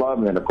and Endless Love,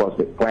 and then, of course,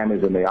 the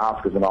Grammys and the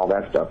Oscars and all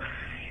that stuff,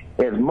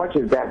 as much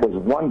as that was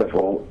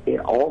wonderful, it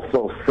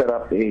also set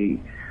up a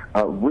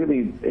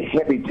really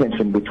heavy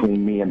tension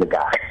between me and the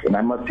guys. And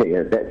I must tell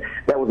you,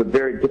 that was a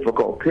very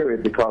difficult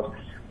period, because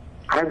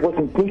I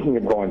wasn't thinking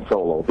of going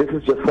solo. This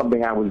is just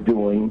something I was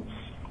doing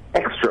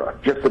extra,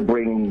 just to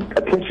bring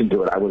attention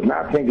to it. I was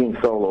not thinking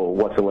solo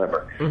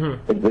whatsoever.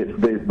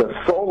 Mm-hmm.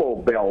 The solo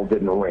bell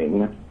didn't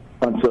ring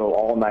until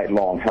All Night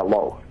Long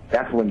Hello.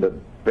 That's when the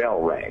bell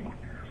rang.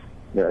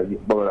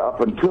 But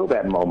up until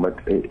that moment,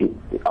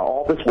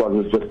 all this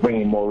was just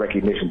bringing more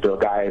recognition to a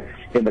guy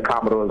in the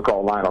Commodores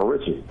called Lionel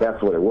Richie.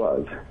 That's what it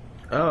was.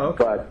 Oh,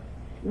 okay.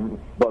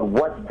 But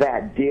what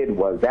that did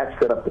was that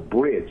set up the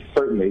bridge,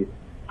 certainly,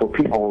 for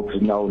people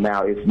to know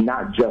now it's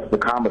not just the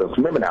Commodores.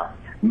 Remember now,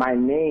 my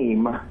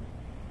name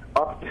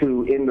up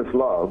to Endless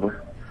Love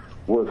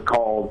was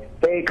called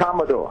Hey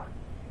Commodore.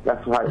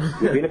 That's why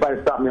if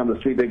anybody stopped me on the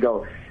street, they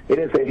They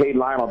didn't say, "Hey,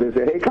 Lionel." They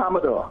said, "Hey,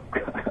 Commodore."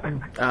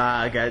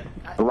 I got.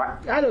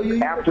 Right. I know you.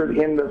 After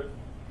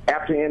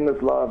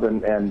Endless Love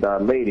and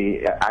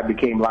Lady, I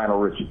became Lionel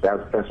Richie.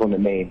 That's when the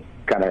name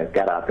kind of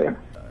got out there.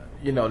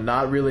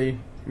 Not really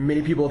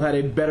many people have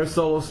had a better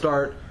solo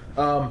start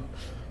from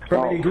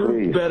any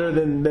group better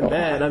than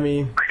that. I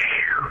mean,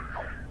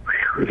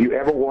 if you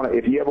ever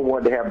wanted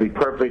to have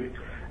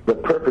the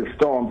perfect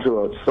storm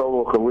to a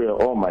solo career,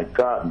 oh my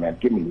God, man,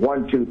 give me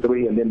 1, 2,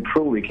 3, and then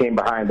Truly came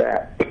behind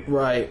that.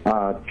 Right.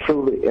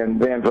 Truly, and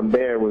then from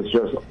there it was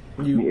just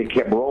it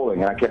kept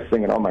rolling, and I kept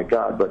singing, oh my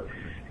God, but.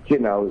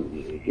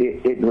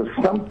 It was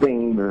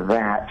something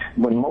that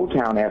when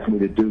Motown asked me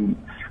to do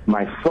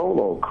my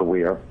solo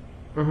career,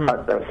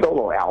 a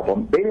solo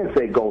album, they didn't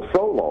say go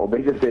solo.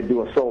 They just said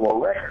do a solo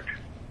record.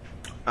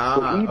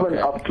 So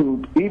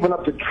even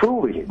up to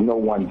Truly, no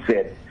one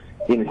said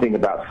anything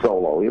about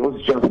solo. It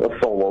was just a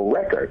solo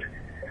record.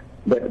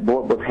 But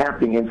what was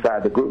happening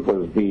inside the group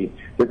was the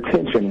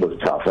tension was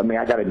tough. I mean,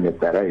 I got to admit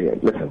that.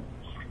 Listen,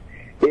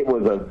 it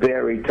was a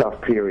very tough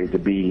period to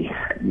be,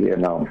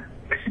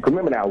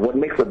 Remember now, what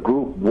makes a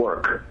group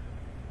work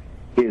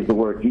is the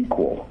word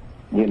equal.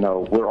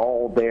 We're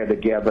all there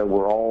together,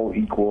 we're all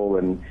equal,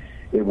 and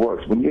it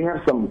works. When you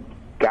have some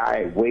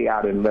guy way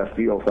out in left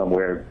field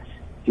somewhere,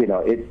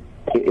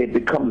 it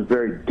becomes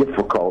very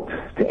difficult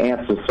to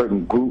answer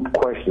certain group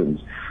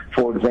questions.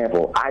 For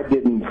example, I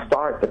didn't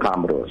start the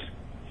Commodores.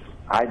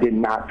 I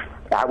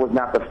was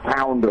not the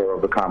founder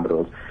of the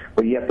Commodores,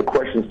 but yet the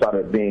question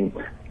started being,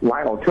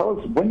 Lionel, tell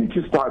us, when did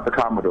you start the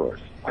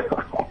Commodores?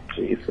 Oh,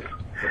 Jesus.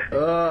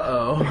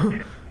 Uh-oh.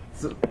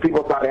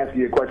 People start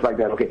asking you a question like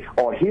that. Okay,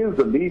 here's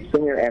the lead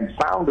singer and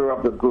founder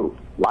of the group,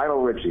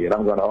 Lionel Richie. And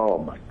I'm going,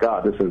 oh, my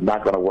God, this is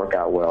not going to work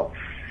out well.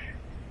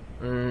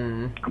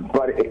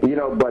 But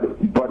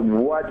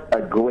what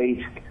a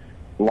great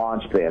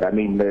launch pad. I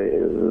mean,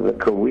 the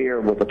career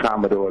with the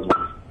Commodores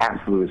was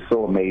absolutely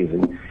so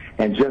amazing.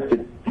 And just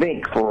to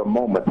think for a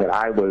moment that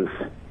I was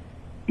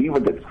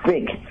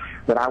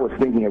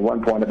thinking at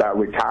one point about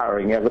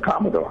retiring as a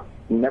Commodore,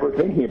 never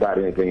thinking about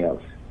anything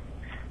else.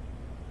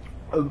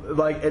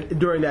 Like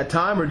during that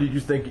time, or did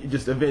you think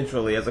just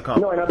eventually as a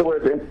Commodore? No,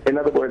 in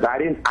other words, I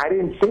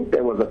didn't think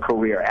there was a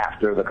career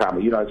after the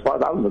Commodore. As far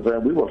as I was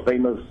concerned, we were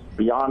famous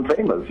beyond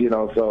famous.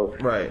 So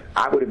right.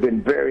 I would have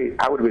been very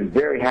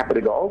happy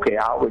to go. Okay,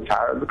 I'll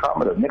retire as a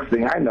Commodore. Next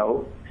thing I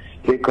know,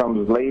 here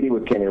comes Lady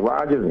with Kenny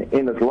Rogers, and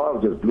Endless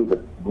Love just blew the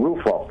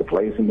roof off the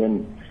place. And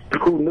then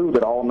who knew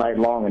that All Night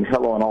Long and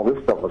Hello and all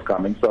this stuff was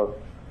coming? So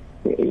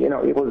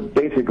it was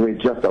basically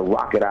just a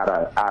rocket out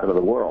of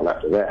the world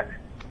after that.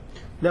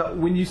 Now,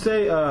 when you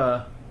say,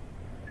 so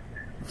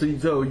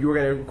you were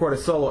going to record a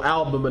solo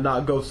album but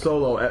not go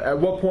solo, at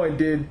what point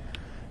did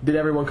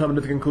everyone come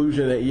to the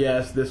conclusion that,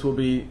 yes, this will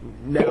be,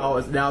 now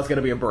it's going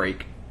to be a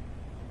break?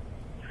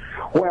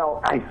 Well,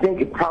 I think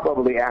it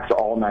probably after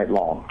All Night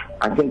Long.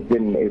 I think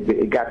then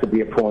it got to be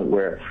a point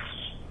where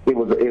it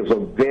was a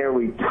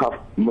very tough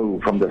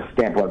move from the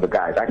standpoint of the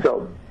guys. I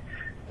felt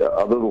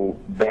a little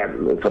bad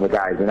for the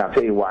guys, and I'll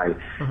tell you why.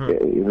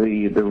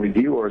 The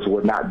reviewers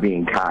were not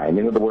being kind.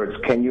 In other words,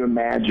 can you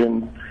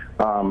imagine,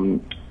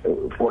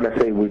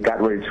 let's say we got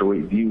ready to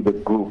review the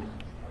group.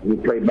 We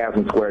played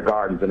Madison Square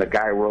Gardens, and a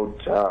guy wrote,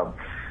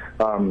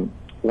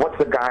 what's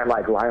a guy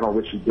like Lionel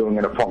Richie doing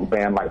in a funk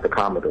band like the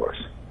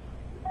Commodores?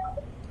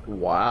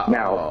 Wow.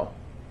 Now,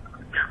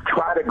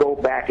 try to go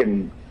back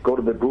and go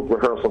to the group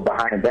rehearsal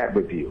behind that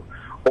review.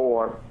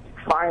 Or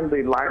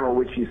finally, Lionel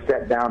Richie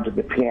sat down to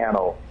the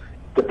piano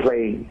to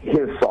play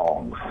his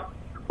songs.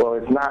 Well,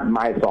 it's not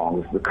my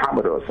songs, it's the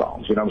Commodore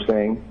songs, you know what I'm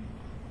saying?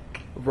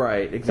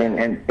 Right,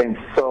 exactly. And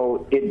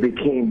so it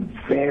became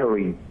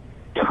very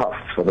tough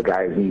for the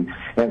guys.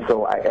 And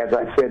so as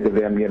I said to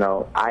them,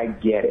 I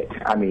get it.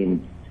 I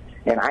mean,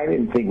 and I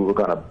didn't think we were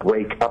going to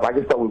break up. I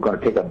just thought we were going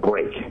to take a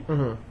break.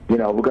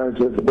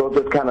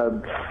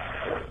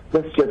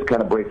 Let's just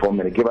kind of break for a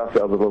minute, give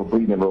ourselves a little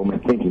breathing room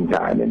and thinking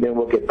time, and then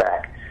we'll get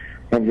back.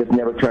 And just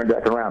never turned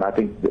back around. I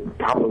think that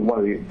probably one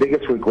of the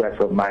biggest regrets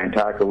of my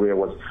entire career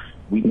was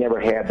we never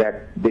had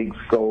that big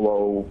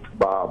solo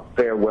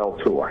farewell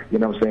tour. You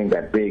know what I'm saying?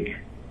 That big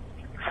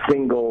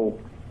single,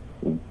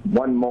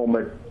 one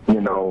moment,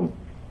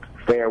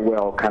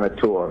 farewell kind of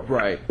tour.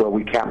 Right. Where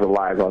we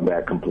capitalized on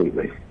that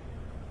completely.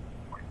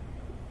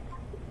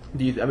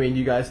 Do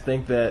you guys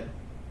think that,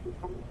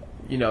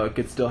 it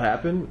could still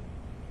happen?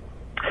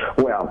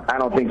 Well, I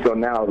don't think so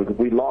now, because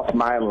we lost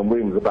Mylon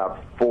Williams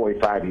about 4 or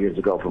 5 years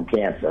ago from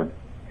cancer.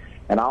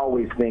 And I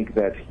always think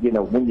that,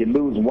 when you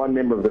lose one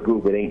member of the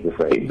group, it ain't the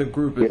same. The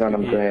group is, you know what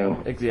I'm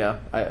saying? Yeah,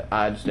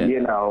 I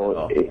understand.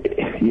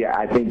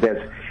 I think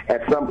that's,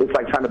 it's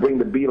like trying to bring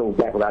the Beatles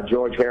back without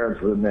George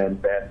Harrison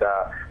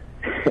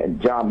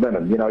and John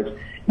Lennon.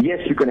 Yes,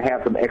 you can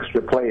have some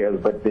extra players,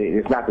 but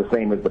it's not the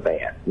same as the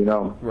band,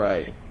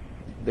 Right.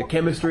 The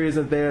chemistry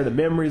isn't there. The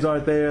memories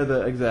aren't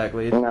there.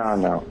 Exactly.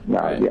 No.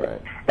 Right, yeah.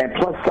 Right. And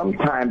plus,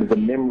 sometimes the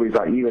memories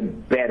are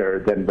even better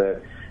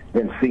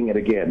than seeing it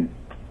again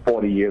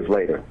 40 years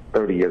later,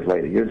 30 years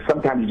later.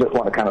 Sometimes you just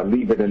want to kind of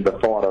leave it in the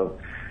thought of,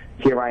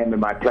 here I am in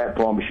my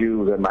platform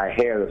shoes and my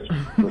hair is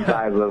the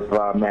size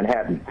of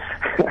Manhattan.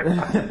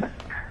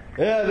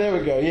 Yeah, there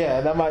we go.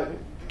 Yeah, that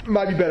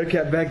might be better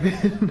kept back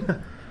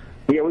then.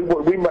 Yeah,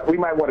 we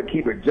might want to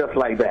keep it just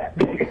like that.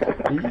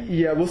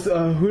 Yeah, we'll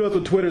who knows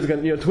what Twitter's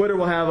going to... You know, Twitter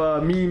will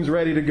have memes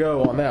ready to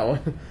go on that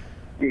one.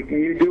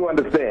 You do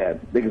understand.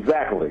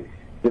 Exactly.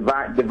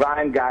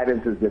 Divine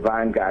guidance is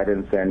divine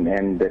guidance,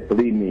 and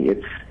believe me,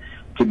 it's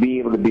to be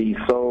able to be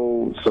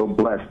so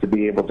blessed to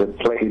be able to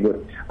play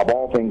with, of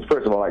all things,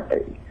 first of all,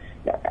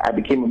 I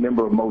became a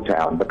member of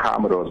Motown, the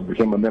Commodores,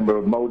 became a member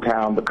of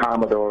Motown, the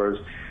Commodores.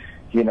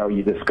 You know,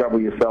 you discover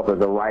yourself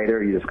as a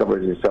writer, you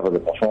discover yourself as a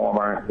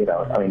performer. You know,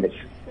 I mean,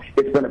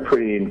 it's been a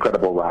pretty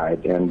incredible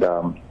ride, and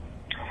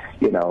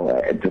you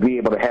know, to be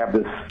able to have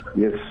this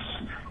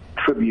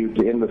tribute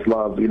to Endless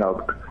Love, you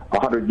know,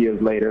 100 years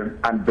later,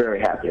 I'm very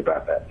happy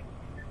about that.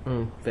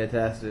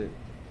 Fantastic.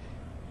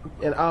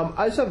 And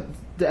I just have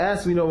to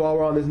ask, you know, while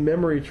we're on this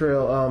memory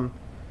trail,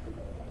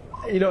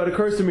 you know, it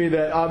occurs to me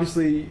that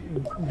obviously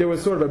there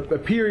was sort of a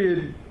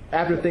period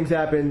after things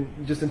happened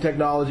just in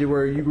technology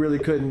where you really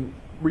couldn't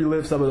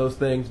relive some of those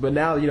things. But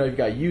now, you know, you've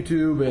got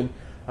YouTube and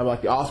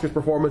like the Oscars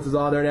performances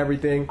on there and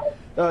everything.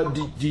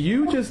 Do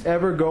you just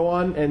ever go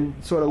on and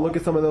sort of look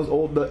at some of those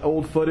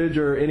old footage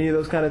or any of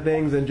those kind of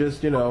things and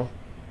just, you know,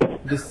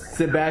 just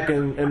sit back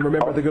and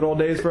remember the good old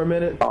days for a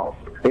minute? Oh,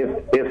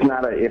 it's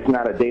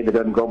not a day that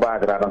doesn't go by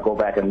that I don't go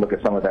back and look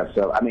at some of that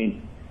stuff. I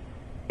mean,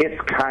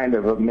 it's kind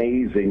of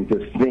amazing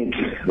to think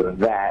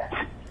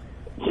that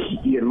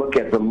you look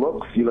at the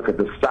looks, you look at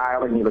the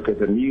styling, you look at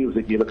the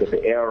music, you look at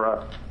the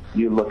era,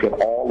 you look at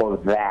all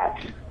of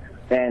that.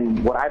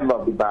 And what I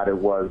loved about it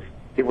was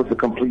a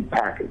complete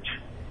package.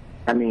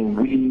 I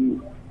mean,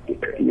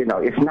 you know,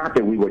 it's not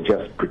that we were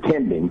just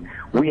pretending.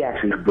 We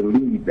actually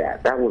believed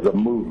that. That was a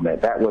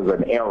movement. That was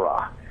an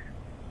era,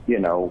 you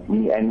know.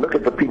 And look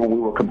at the people we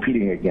were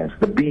competing against,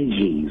 the Bee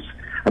Gees.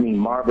 I mean,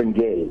 Marvin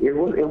Gaye. It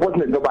wasn't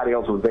that nobody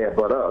else was there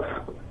but us.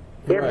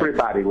 Right.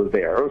 Everybody was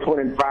there. Earth,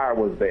 Wind and Fire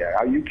was there.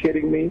 Are you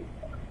kidding me?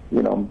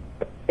 You know,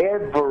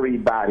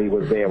 everybody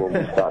was there when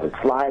we started.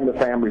 Sly and the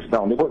Family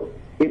Stone.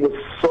 It was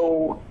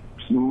so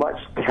much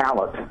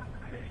talent.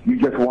 You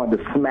just wanted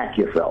to smack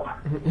yourself.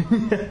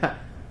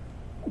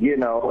 You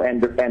know,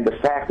 and the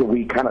fact that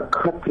we kind of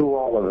cut through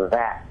all of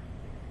that.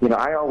 You know,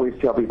 I always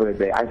tell people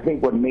that I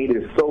think what made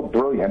it so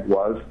brilliant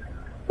was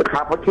the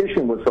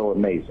competition was so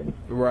amazing.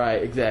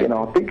 Right, exactly. You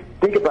know,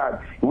 think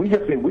about we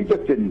just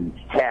didn't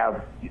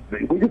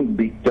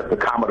beat just the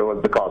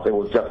Commodores because it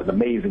was just an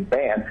amazing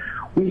band.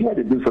 We had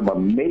to do some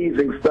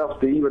amazing stuff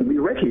to even be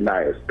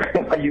recognized.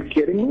 Are you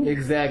kidding me?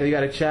 Exactly. You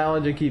got to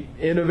challenge and keep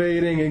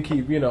innovating and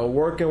keep, you know,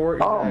 working.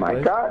 Exactly. Oh my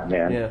God,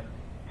 man. Yeah.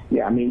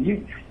 Yeah, I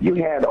mean, you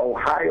had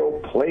Ohio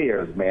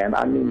players, man.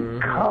 I mean,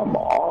 come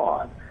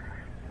on.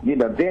 You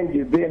know,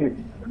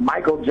 then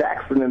Michael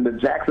Jackson and the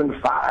Jackson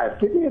 5.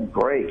 Give me a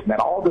break, man.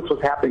 All this was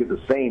happening at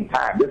the same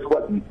time. This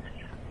wasn't,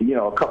 you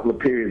know, a couple of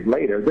periods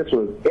later. This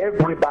was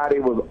everybody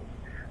was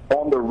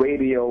on the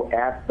radio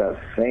at the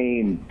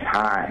same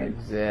time.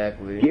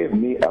 Exactly. Give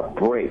me a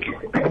break.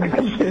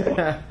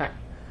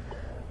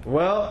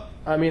 Well,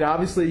 I mean,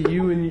 obviously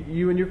you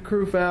and your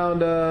crew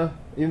found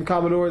in the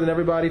Commodores and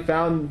everybody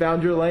found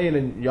your lane,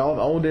 and y'all have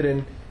owned it,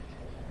 and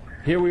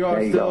here we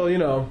are still, you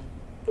know,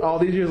 all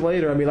these years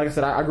later. I mean, like I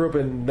said, I grew up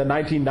in the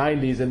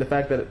 1990s, and the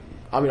fact that,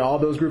 I mean, all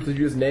those groups that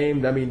you just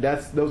named, I mean,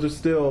 those are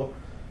still,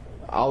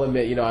 I'll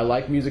admit, you know, I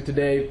like music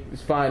today.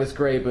 It's fine, it's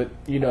great, but,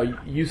 you know,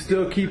 you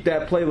still keep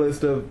that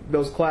playlist of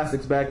those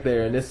classics back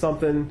there, and there's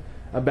something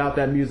about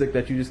that music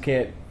that you just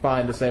can't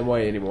find the same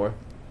way anymore.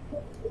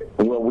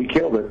 Well, we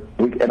killed it.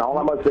 And all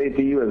I'm going to say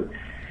to you is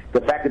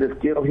the fact that it's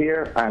still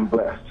here, I'm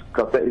blessed.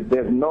 Because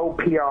there's no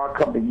PR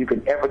company you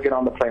can ever get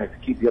on the planet to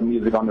keep your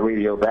music on the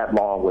radio that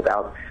long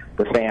without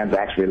the fans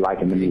actually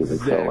liking the music.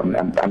 Exactly.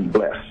 So I'm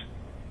blessed.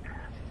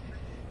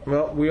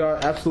 Well, we are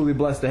absolutely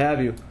blessed to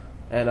have you.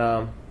 And,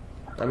 I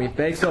mean,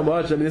 thanks so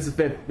much. I mean, this has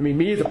been, I mean,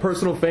 me as a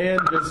personal fan,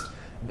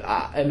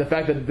 and the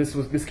fact that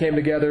this came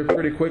together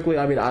pretty quickly,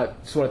 I mean, I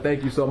just want to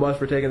thank you so much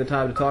for taking the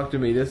time to talk to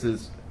me. This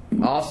is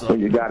awesome. Well,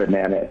 you got it,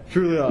 man.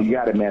 Truly awesome. You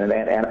got it, man.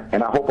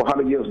 And I hope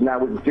 100 years from now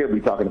we can still be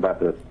talking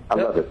about this. I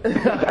love it.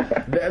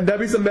 There'll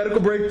be some medical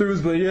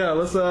breakthroughs, but yeah,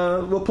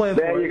 we'll plan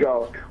for it. There you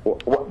go.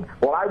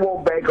 Well, I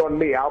won't bank on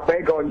me. I'll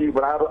bank on you,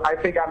 but I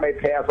think I may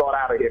pass on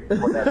out of here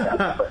before that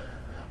happens.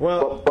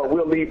 But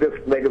we'll leave this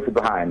legacy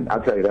behind.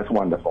 I'll tell you, that's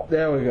wonderful.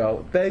 There we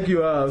go. Thank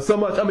you so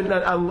much. I mean,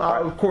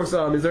 of course,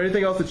 is there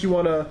anything else that you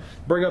want to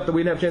bring up that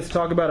we didn't have a chance to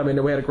talk about? I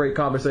mean, we had a great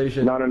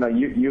conversation. No.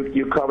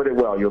 You covered it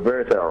well. You're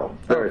very thorough.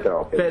 Very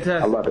thorough.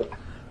 Fantastic. I love it.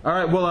 All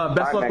right. Well,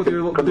 best luck with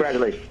your...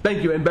 Congratulations.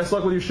 Thank you, and best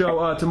luck with your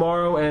show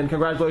tomorrow, and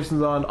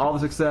congratulations on all the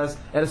success,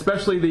 and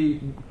especially the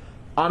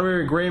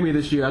honorary Grammy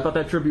this year. I thought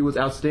that tribute was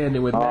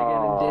outstanding with Megan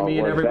and Demi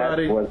and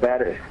everybody.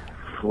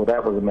 Well,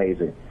 that was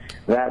amazing.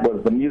 That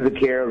was, the Music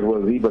Cares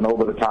was even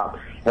over the top.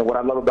 And what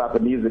I love about the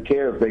Music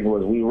Cares thing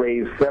was we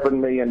raised $7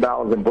 million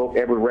and broke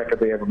every record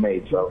they ever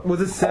made. So was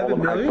it $7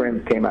 million? All of my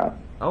friends came out.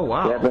 Oh,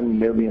 wow. $7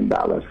 million.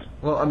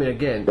 Well, I mean,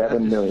 again,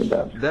 $7 million.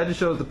 That just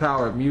shows the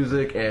power of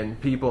music and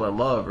people and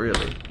love,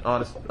 really.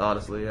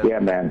 Honestly. Yeah,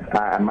 man.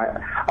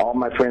 All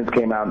my friends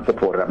came out and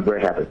supported. I'm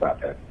very happy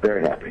about that.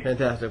 Very happy.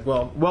 Fantastic.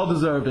 Well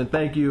deserved, and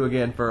thank you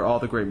again for all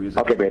the great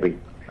music. Okay, baby.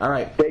 All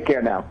right. Take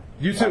care now.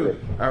 You too.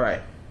 All right.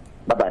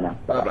 Bye-bye now.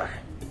 Bye-bye.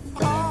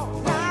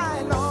 All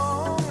night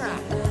long.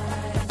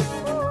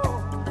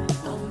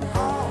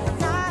 All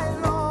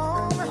night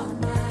long.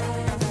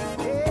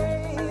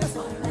 Yes,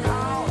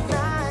 all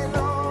night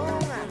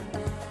long.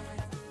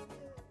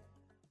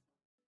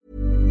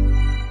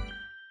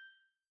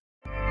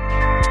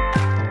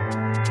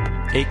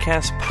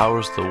 Acast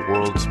powers the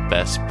world's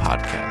best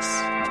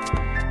podcasts.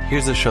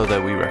 Here's a show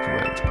that we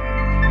recommend.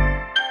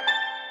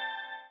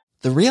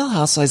 The Real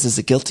Housewives is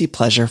a guilty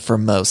pleasure for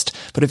most,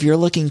 but if you're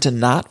looking to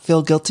not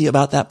feel guilty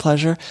about that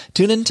pleasure,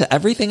 tune in to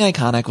Everything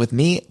Iconic with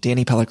me,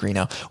 Danny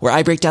Pellegrino, where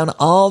I break down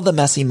all the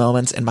messy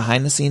moments and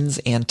behind-the-scenes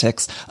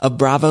antics of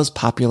Bravo's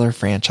popular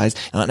franchise.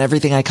 And on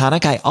Everything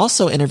Iconic, I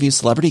also interview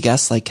celebrity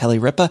guests like Kelly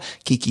Ripa,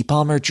 Keke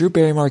Palmer, Drew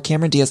Barrymore,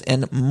 Cameron Diaz,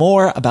 and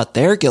more about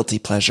their guilty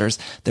pleasures,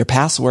 their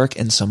past work,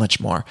 and so much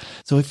more.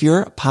 So if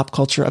you're pop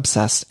culture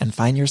obsessed and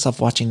find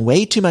yourself watching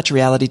way too much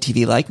reality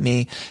TV like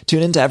me,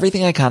 tune in to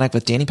Everything Iconic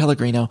with Danny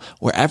Pellegrino,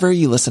 wherever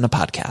you listen to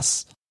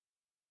podcasts.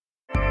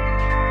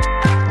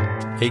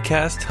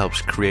 Acast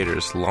helps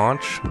creators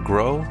launch,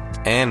 grow,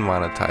 and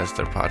monetize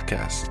their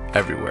podcasts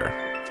everywhere.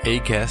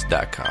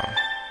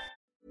 Acast.com.